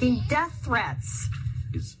started making death threats.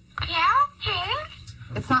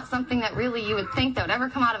 It's not something that really you would think that would ever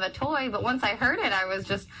come out of a toy, but once I heard it, I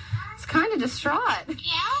was kind of distraught.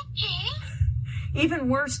 Even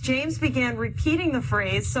worse, James began repeating the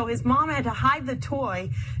phrase, so his mom had to hide the toy.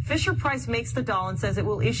 Fisher-Price makes the doll and says it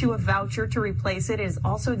will issue a voucher to replace it. It is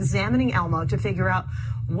also examining Elmo to figure out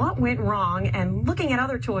what went wrong and looking at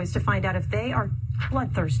other toys to find out if they are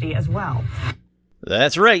bloodthirsty as well.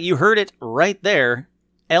 That's right, you heard it right there.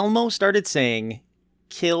 Elmo started saying,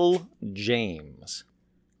 "Kill James."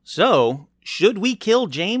 So, should we kill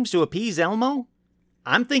James to appease Elmo?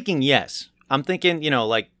 I'm thinking yes. I'm thinking,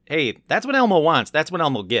 hey, that's what Elmo wants. That's what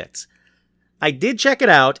Elmo gets. I did check it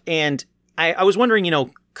out, and I was wondering,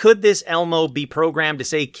 could this Elmo be programmed to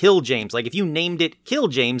say "Kill James"? Like if you named it "Kill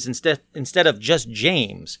James" instead of just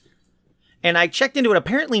James. And I checked into it.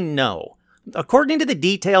 Apparently, no. According to the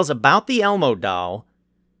details about the Elmo doll,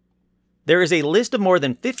 there is a list of more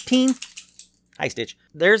than 15... Hi, Stitch.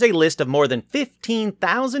 There's a list of more than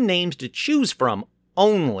 15,000 names to choose from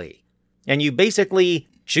only. And you basically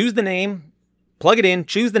choose the name, plug it in,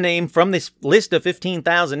 choose the name from this list of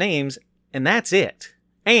 15,000 names, and that's it.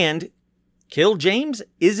 And Kill James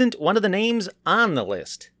isn't one of the names on the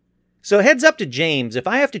list. So heads up to James, if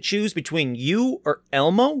I have to choose between you or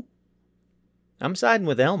Elmo, I'm siding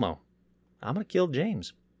with Elmo. I'm going to kill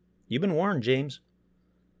James. You've been warned, James.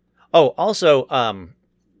 Oh, also,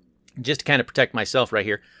 just to kind of protect myself right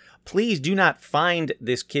here, please do not find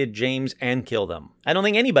this kid James and kill them. I don't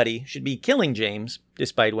think anybody should be killing James,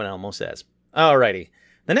 despite what Elmo says. Alrighty.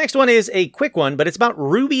 The next one is a quick one, but it's about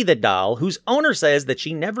Ruby the doll, whose owner says that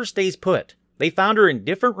she never stays put. They found her in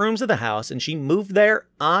different rooms of the house, and she moved there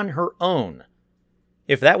on her own.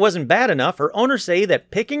 If that wasn't bad enough, her owners say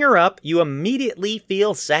that picking her up, you immediately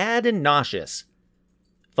feel sad and nauseous.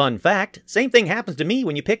 Fun fact, same thing happens to me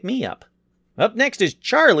when you pick me up. Up next is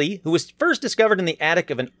Charlie, who was first discovered in the attic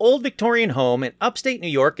of an old Victorian home in upstate New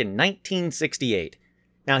York in 1968.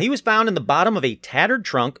 Now, he was found in the bottom of a tattered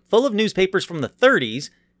trunk full of newspapers from the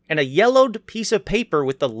 30s and a yellowed piece of paper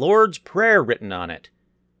with the Lord's Prayer written on it.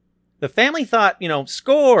 The family thought,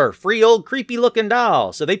 score, free old creepy-looking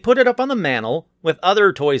doll, so they put it up on the mantle with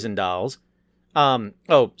other toys and dolls.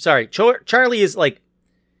 Charlie is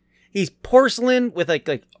he's porcelain with like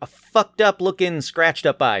a fucked up looking, scratched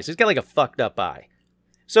up eye. So he's got like a fucked up eye.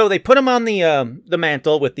 So they put him on the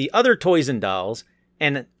mantle with the other toys and dolls.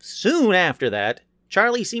 And soon after that,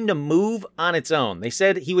 Charlie seemed to move on its own. They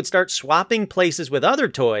said he would start swapping places with other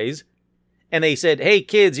toys. And they said, "Hey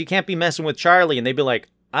kids, you can't be messing with Charlie." And they'd be like,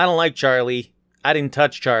 "I don't like Charlie. I didn't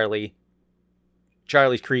touch Charlie.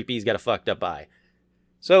 Charlie's creepy. He's got a fucked up eye."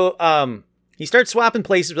 So, he starts swapping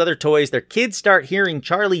places with other toys. Their kids start hearing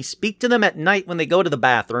Charlie speak to them at night when they go to the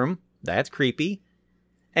bathroom. That's creepy.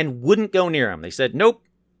 And wouldn't go near him. They said, "Nope,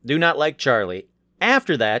 do not like Charlie."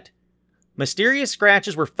 After that, mysterious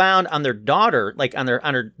scratches were found on their daughter, on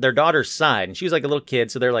their daughter's side. And she was like a little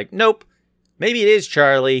kid, so they're like, "Nope, maybe it is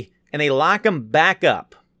Charlie." And they lock him back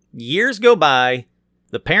up. Years go by.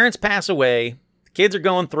 The parents pass away. The kids are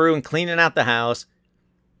going through and cleaning out the house.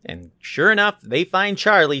 And sure enough, they find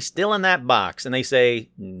Charlie still in that box, and they say,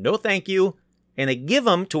 "No thank you," and they give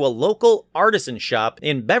him to a local artisan shop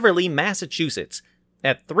in Beverly, Massachusetts,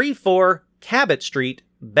 at 34 Cabot Street,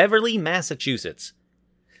 Beverly, Massachusetts.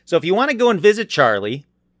 So if you want to go and visit Charlie,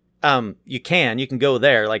 You can go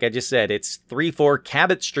there. Like I just said, it's 34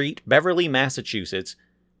 Cabot Street, Beverly, Massachusetts,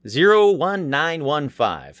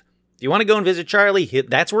 01915. If you want to go and visit Charlie,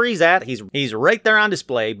 that's where he's at. He's right there on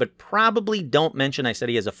display, but probably don't mention I said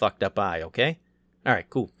he has a fucked up eye, okay? All right,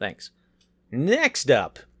 cool, thanks. Next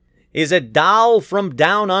up is a doll from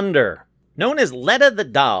down under. Known as Letta the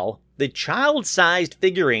doll, the child-sized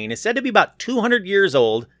figurine is said to be about 200 years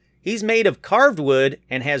old. He's made of carved wood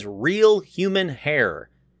and has real human hair.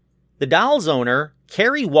 The doll's owner,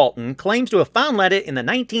 Kerry Walton, claims to have found Letta in the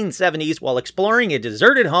 1970s while exploring a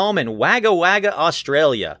deserted home in Wagga Wagga,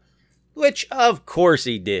 Australia. Which, of course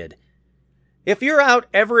he did. If you're out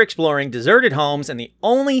ever exploring deserted homes and the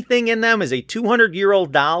only thing in them is a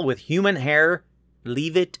 200-year-old doll with human hair,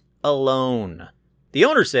 leave it alone. The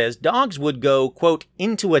owner says dogs would go, quote,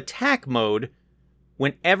 into attack mode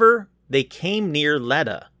whenever they came near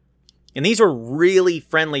Letta. And these were really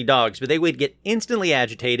friendly dogs, but they would get instantly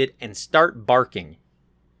agitated and start barking.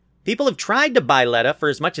 People have tried to buy Letta for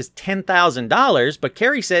as much as $10,000, but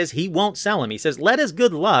Kerry says he won't sell him. He says Letta's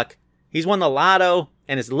good luck. He's won the lotto,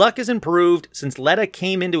 and his luck has improved since Letta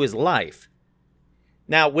came into his life.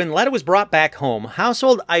 Now, when Letta was brought back home,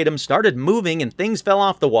 household items started moving and things fell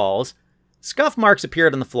off the walls. Scuff marks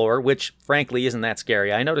appeared on the floor, which, frankly, isn't that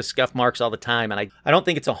scary. I notice scuff marks all the time, and I don't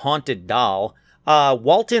think it's a haunted doll.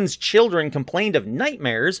 Walton's children complained of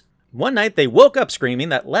nightmares. One night, they woke up screaming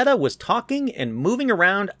that Letta was talking and moving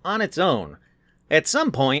around on its own. At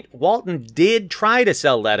some point, Walton did try to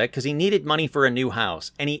sell Letta because he needed money for a new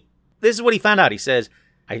house. And this is what he found out. He says,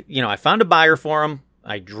 I found a buyer for him.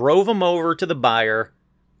 I drove him over to the buyer,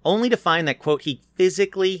 only to find that, quote, he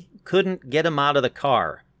physically couldn't get him out of the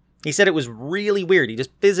car. He said it was really weird. He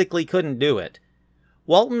just physically couldn't do it.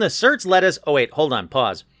 Walton asserts Letta's... Oh, wait, hold on,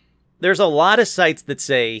 pause. There's a lot of sites that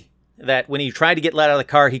say that when he tried to get Letta out of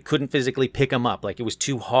the car, he couldn't physically pick him up. Like it was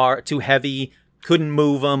too hard, too heavy, couldn't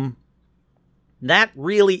move him. That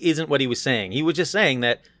really isn't what he was saying. He was just saying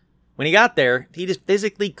that when he got there, he just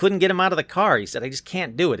physically couldn't get him out of the car. He said, I just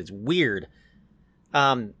can't do it. It's weird.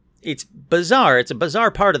 It's bizarre. It's a bizarre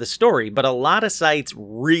part of the story, but a lot of sites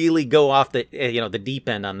really go off the deep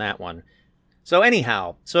end on that one. So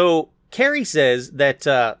anyhow, Kerry says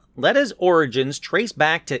that Letta's origins trace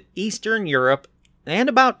back to Eastern Europe and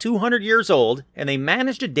about 200 years old, and they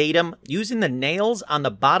managed to date him using the nails on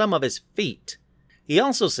the bottom of his feet. He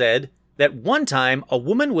also said that one time a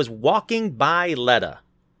woman was walking by Letta.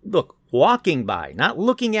 Look, walking by, not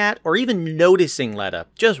looking at or even noticing Letta,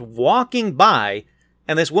 just walking by.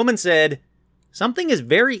 And this woman said, something is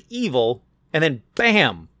very evil, and then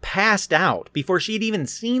bam, passed out before she'd even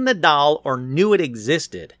seen the doll or knew it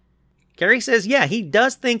existed. Kerry says, yeah, he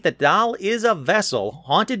does think the doll is a vessel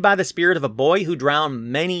haunted by the spirit of a boy who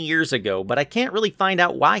drowned many years ago, but I can't really find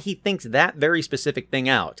out why he thinks that very specific thing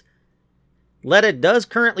out. Letta does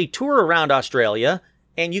currently tour around Australia,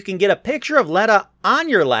 and you can get a picture of Letta on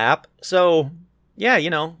your lap, so yeah,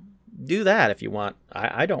 do that if you want.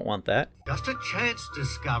 I don't want that. Just a chance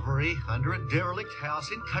discovery under a derelict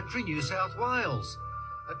house in country New South Wales.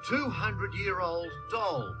 A 200-year-old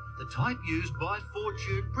doll, the type used by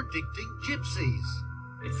fortune predicting gypsies.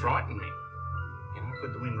 It frightened me.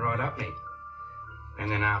 Put the wind right up me. And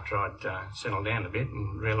then after I'd settled down a bit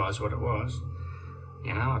and realised what it was,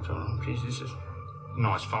 I thought, oh, geez, this is a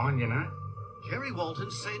nice find, Kerry Walton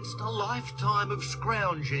sensed a lifetime of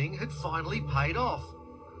scrounging had finally paid off.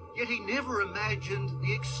 Yet he never imagined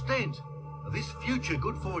the extent of his future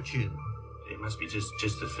good fortune. It must be just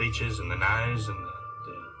the features and the nose and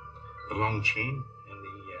the long chin and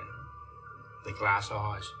the glass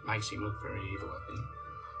eyes. Makes him look very evil, I think.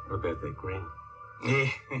 What about that grin? Yeah.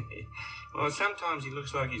 Well, sometimes he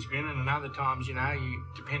looks like he's grinning, and other times,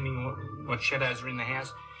 depending on what shadows are in the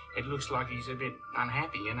house, it looks like he's a bit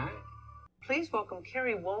unhappy, Please welcome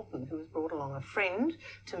Kerry Walton, who has brought along a friend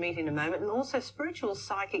to meet in a moment, and also spiritual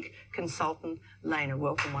psychic consultant Lena.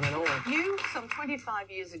 Welcome, one and all. You, some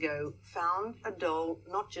 25 years ago, found a doll,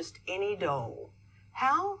 not just any doll.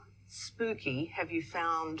 How spooky have you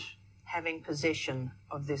found having possession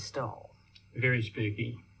of this doll? Very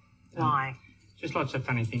spooky. Why? Just lots of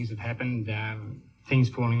funny things have happened. Things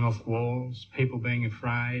falling off walls, people being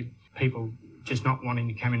afraid, people just not wanting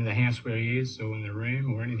to come into the house where he is or in the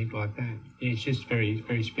room or anything like that. Yeah, it's just very,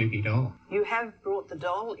 very spooky doll. You have brought the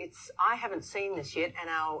doll. I haven't seen this yet,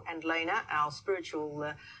 and Lena, our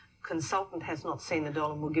spiritual consultant, has not seen the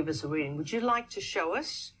doll and will give us a reading. Would you like to show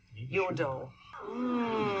us your doll?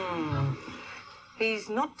 He's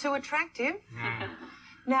not too attractive. No.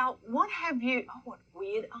 Now, what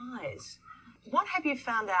weird eyes. What have you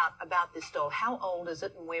found out about this doll? How old is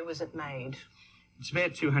it and where was it made? It's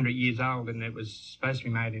about 200 years old, and it was supposed to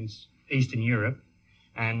be made in Eastern Europe,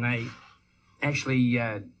 and they actually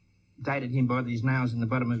dated him by these nails in the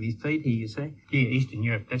bottom of his feet here, you see. Yeah, Eastern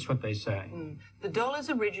Europe, that's what they say. The doll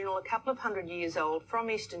is original, a couple of hundred years old,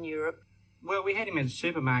 from Eastern Europe. Well, we had him at a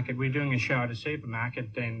supermarket. We were doing a show at a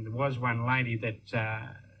supermarket, and there was one lady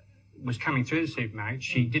that was coming through the supermarket.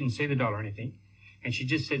 She didn't see the doll or anything, and she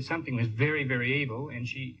just said something was very, very evil, and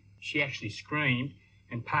she actually screamed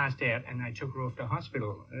and passed out, and they took her off to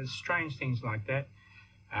hospital. Strange things like that.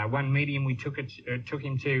 One medium we took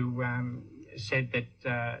him to said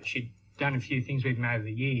that she'd done a few things with him over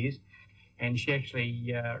the years, and she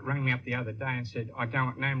actually rang me up the other day and said, I don't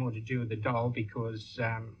want no more to do with the doll because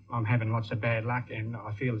I'm having lots of bad luck and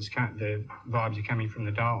I feel the vibes are coming from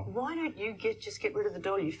the doll. Why don't you just get rid of the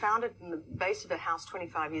doll? You found it in the base of a house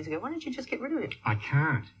 25 years ago. Why don't you just get rid of it? I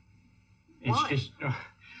can't. It's Why? just...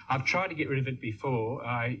 I've tried to get rid of it before.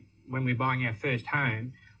 When we were buying our first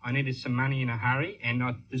home, I needed some money in a hurry, and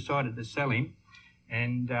I decided to sell him.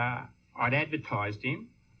 And I'd advertised him,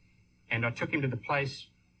 and I took him to the place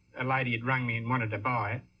a lady had rung me and wanted to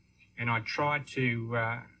buy it. And I tried to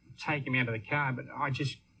take him out of the car, but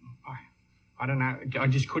I don't know, I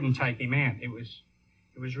just couldn't take him out. It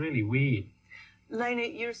was really weird. Lena,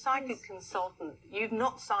 you're a psychic consultant. You've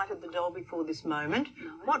not sighted the doll before this moment. No.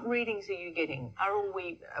 What readings are you getting? Are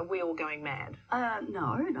we all going mad?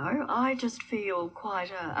 No. I just feel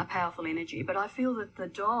quite a powerful energy, but I feel that the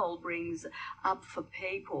doll brings up for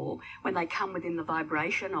people, when they come within the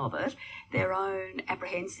vibration of it, their own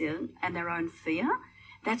apprehension and their own fear.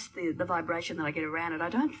 That's the vibration that I get around it. I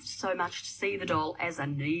don't so much see the doll as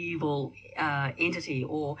an evil entity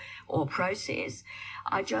or process.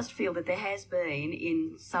 I just feel that there has been,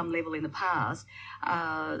 in some level in the past,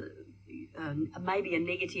 maybe a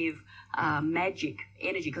negative magic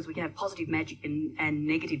energy, because we can have positive magic and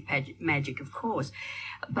negative magic, of course.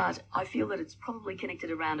 But I feel that it's probably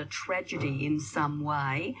connected around a tragedy in some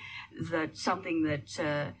way, that something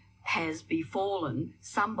that has befallen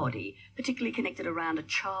somebody, particularly connected around a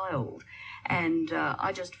child. And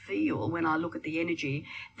I just feel, when I look at the energy,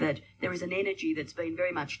 that there is an energy that's been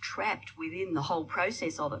very much trapped within the whole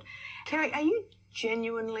process of it. Kerry, are you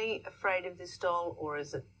genuinely afraid of this doll, or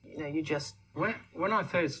is it, you just... When I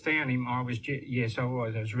first found him, yes, I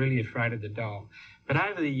was really afraid of the doll. But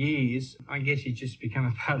over the years, I guess he's just become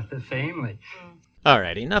a part of the family.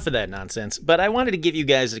 Alright, enough of that nonsense. But I wanted to give you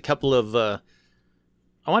guys a couple of...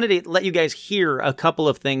 I wanted to let you guys hear a couple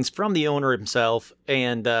of things from the owner himself,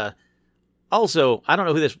 and also, I don't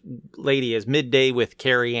know who this lady is, Midday with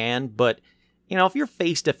Carrie Ann, but, if you're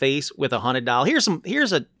face-to-face with a haunted doll, here's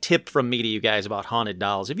a tip from me to you guys about haunted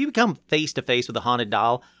dolls. If you become face-to-face with a haunted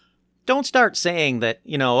doll, don't start saying that,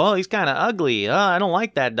 oh, he's kind of ugly, I don't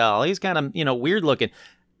like that doll, he's kind of, weird-looking.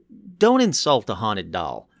 Don't insult a haunted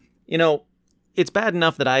doll. It's bad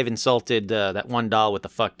enough that I've insulted that one doll with the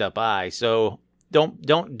fucked-up eye, so...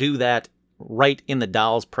 Don't do that right in the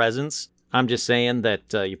doll's presence. I'm just saying that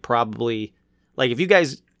you probably... if you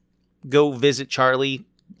guys go visit Charlie,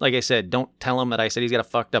 like I said, don't tell him that I said he's got a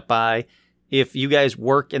fucked up eye. If you guys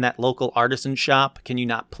work in that local artisan shop, can you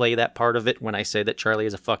not play that part of it when I say that Charlie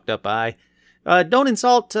has a fucked up eye? Don't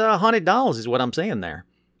insult haunted dolls is what I'm saying there.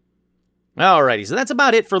 Alrighty, so that's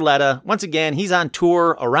about it for Letta. Once again, he's on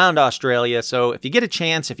tour around Australia, so if you get a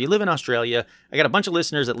chance, if you live in Australia, I got a bunch of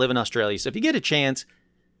listeners that live in Australia, so if you get a chance,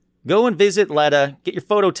 go and visit Letta, get your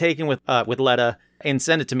photo taken with Letta, and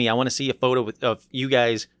send it to me. I want to see a photo of you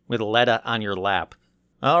guys with Letta on your lap.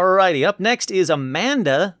 Alrighty, up next is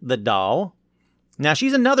Amanda the doll. Now,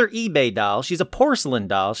 she's another eBay doll. She's a porcelain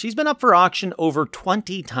doll. She's been up for auction over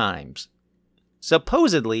 20 times.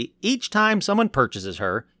 Supposedly, each time someone purchases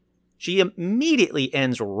her, she immediately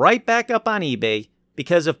ends right back up on eBay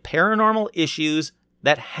because of paranormal issues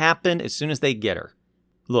that happen as soon as they get her.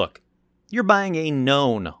 Look, you're buying a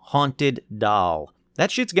known haunted doll. That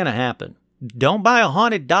shit's gonna happen. Don't buy a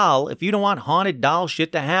haunted doll if you don't want haunted doll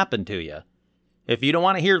shit to happen to you. If you don't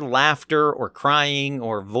want to hear laughter or crying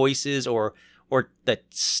or voices or the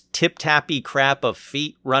tip-tappy crap of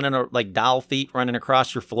feet running, like doll feet running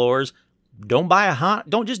across your floors, don't buy a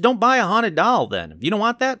haunted doll then. If you don't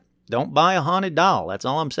want that, don't buy a haunted doll. That's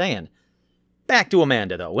all I'm saying. Back to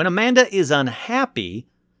Amanda, though. When Amanda is unhappy,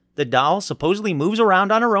 the doll supposedly moves around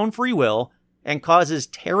on her own free will and causes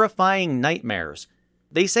terrifying nightmares.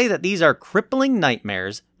 They say that these are crippling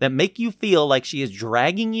nightmares that make you feel like she is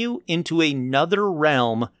dragging you into another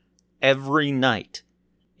realm every night.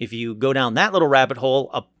 If you go down that little rabbit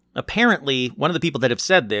hole, apparently one of the people that have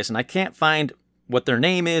said this, and I can't find what their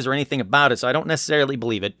name is or anything about it, so I don't necessarily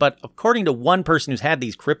believe it, but according to one person who's had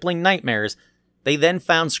these crippling nightmares, They then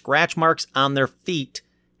found scratch marks on their feet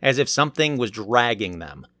as if something was dragging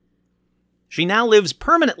them. She now lives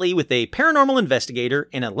permanently with a paranormal investigator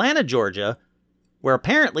in Atlanta, Georgia, where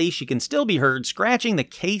apparently she can still be heard scratching the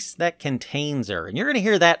case that contains her. And you're going to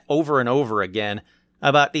hear that over and over again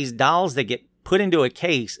about these dolls that get put into a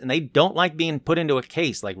case, and they don't like being put into a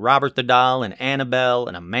case, like Robert the Doll and Annabelle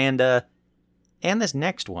and Amanda, and this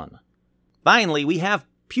next one. Finally, we have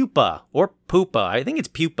Pupa, or Poopa. I think it's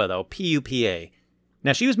Pupa, though, P-U-P-A.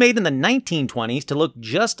 Now, she was made in the 1920s to look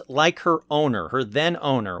just like her owner. Her then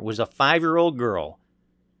owner was a 5-year-old girl.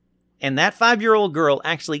 And that 5-year-old girl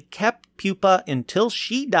actually kept Pupa until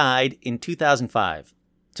she died in 2005.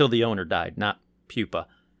 Till the owner died, not Pupa.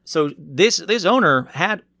 So this owner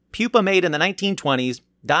had Pupa made in the 1920s,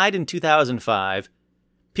 died in 2005.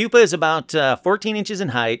 Pupa is about 14 inches in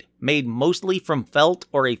height, made mostly from felt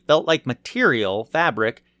or a felt-like material,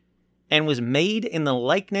 fabric, and was made in the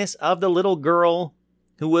likeness of the little girl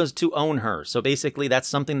who was to own her. So basically, that's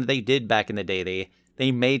something that they did back in the day.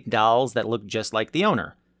 They made dolls that looked just like the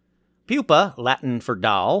owner. Pupa, Latin for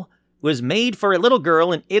doll, was made for a little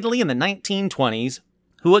girl in Italy in the 1920s,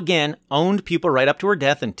 who again owned Pupa right up to her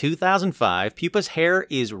death in 2005. Pupa's hair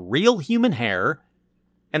is real human hair,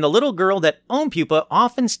 and the little girl that owned Pupa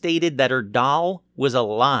often stated that her doll was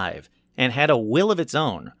alive and had a will of its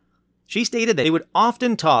own. She stated that they would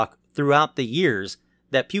often talk throughout the years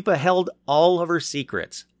that Pupa held all of her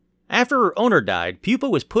secrets. After her owner died, Pupa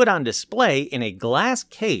was put on display in a glass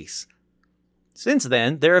case. Since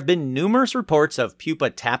then, there have been numerous reports of Pupa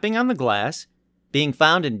tapping on the glass, being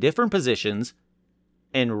found in different positions,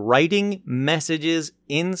 and writing messages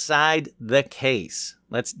inside the case.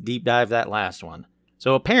 Let's deep dive that last one.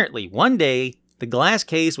 So apparently, one day, the glass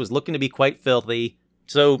case was looking to be quite filthy,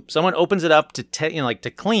 so someone opens it up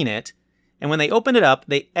to clean it, and when they opened it up,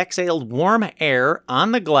 they exhaled warm air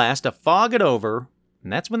on the glass to fog it over,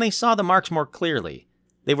 and that's when they saw the marks more clearly.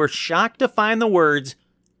 They were shocked to find the words,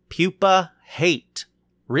 Pupa Hate,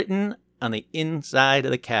 written on the inside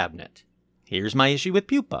of the cabinet. Here's my issue with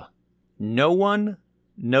Pupa. No one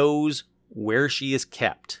knows where she is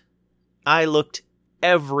kept. I looked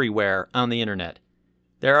everywhere on the internet.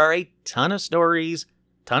 There are a ton of stories,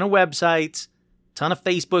 ton of websites, ton of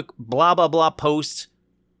Facebook blah blah blah posts,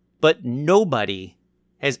 but nobody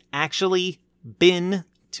has actually been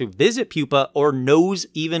to visit Pupa or knows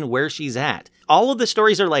even where she's at. All of the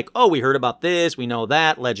stories are like, oh, we heard about this, we know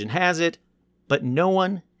that, legend has it, but no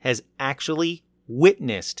one has actually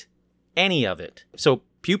witnessed any of it. So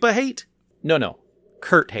Pupa hate? No.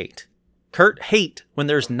 Kurt hate. Kurt hate when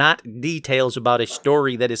there's not details about a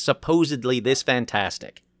story that is supposedly this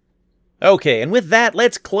fantastic. Okay, and with that,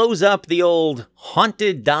 let's close up the old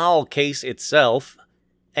haunted doll case itself.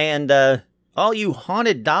 And all you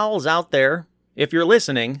haunted dolls out there, if you're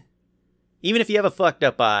listening, even if you have a fucked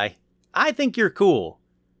up eye, I think you're cool.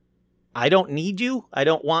 I don't need you. I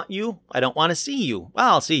don't want you. I don't want to see you.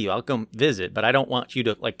 Well, I'll see you. I'll come visit, but I don't want you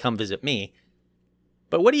to, come visit me.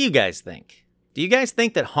 But what do you guys think? Do you guys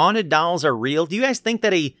think that haunted dolls are real? Do you guys think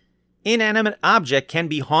that a inanimate object can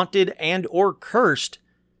be haunted and or cursed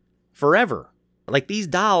forever? Like these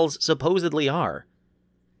dolls supposedly are.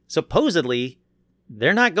 Supposedly,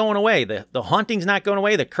 they're not going away. The haunting's not going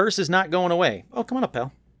away. The curse is not going away. Oh, come on up,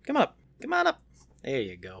 pal. Come on up. Come on up. There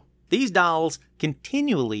you go. These dolls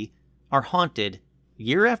continually are haunted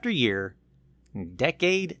year after year,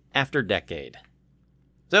 decade after decade.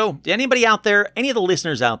 So, anybody out there, any of the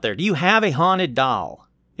listeners out there, do you have a haunted doll?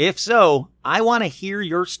 If so, I want to hear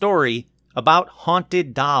your story about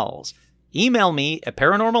haunted dolls. Email me at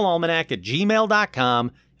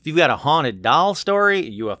paranormalalmanac@gmail.com if you've got a haunted doll story,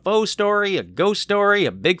 a UFO story, a ghost story,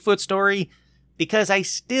 a Bigfoot story, because I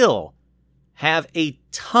still have a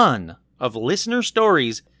ton of listener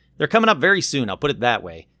stories. They're coming up very soon, I'll put it that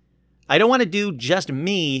way. I don't want to do just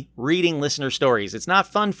me reading listener stories. It's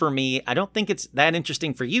not fun for me. I don't think it's that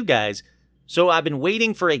interesting for you guys. So I've been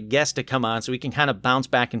waiting for a guest to come on so we can kind of bounce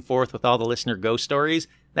back and forth with all the listener ghost stories.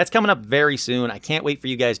 That's coming up very soon. I can't wait for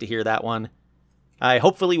you guys to hear that one. I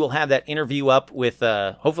hopefully will have that interview up with,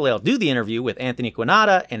 hopefully I'll do the interview with Anthony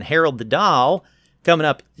Quinata and Harold the Doll coming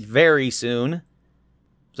up very soon.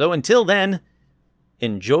 So until then,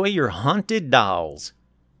 enjoy your haunted dolls.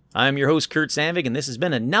 I'm your host, Kurt Sandvig, and this has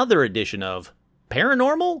been another edition of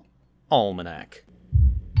Paranormal Almanac.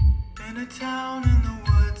 In a town in the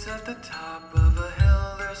woods at the top of a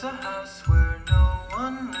hill, there's a house where no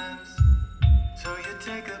one lives. So you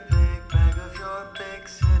take a big bag of your big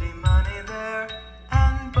city money there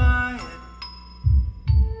and buy it.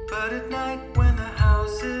 But at night when the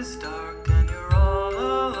house is dark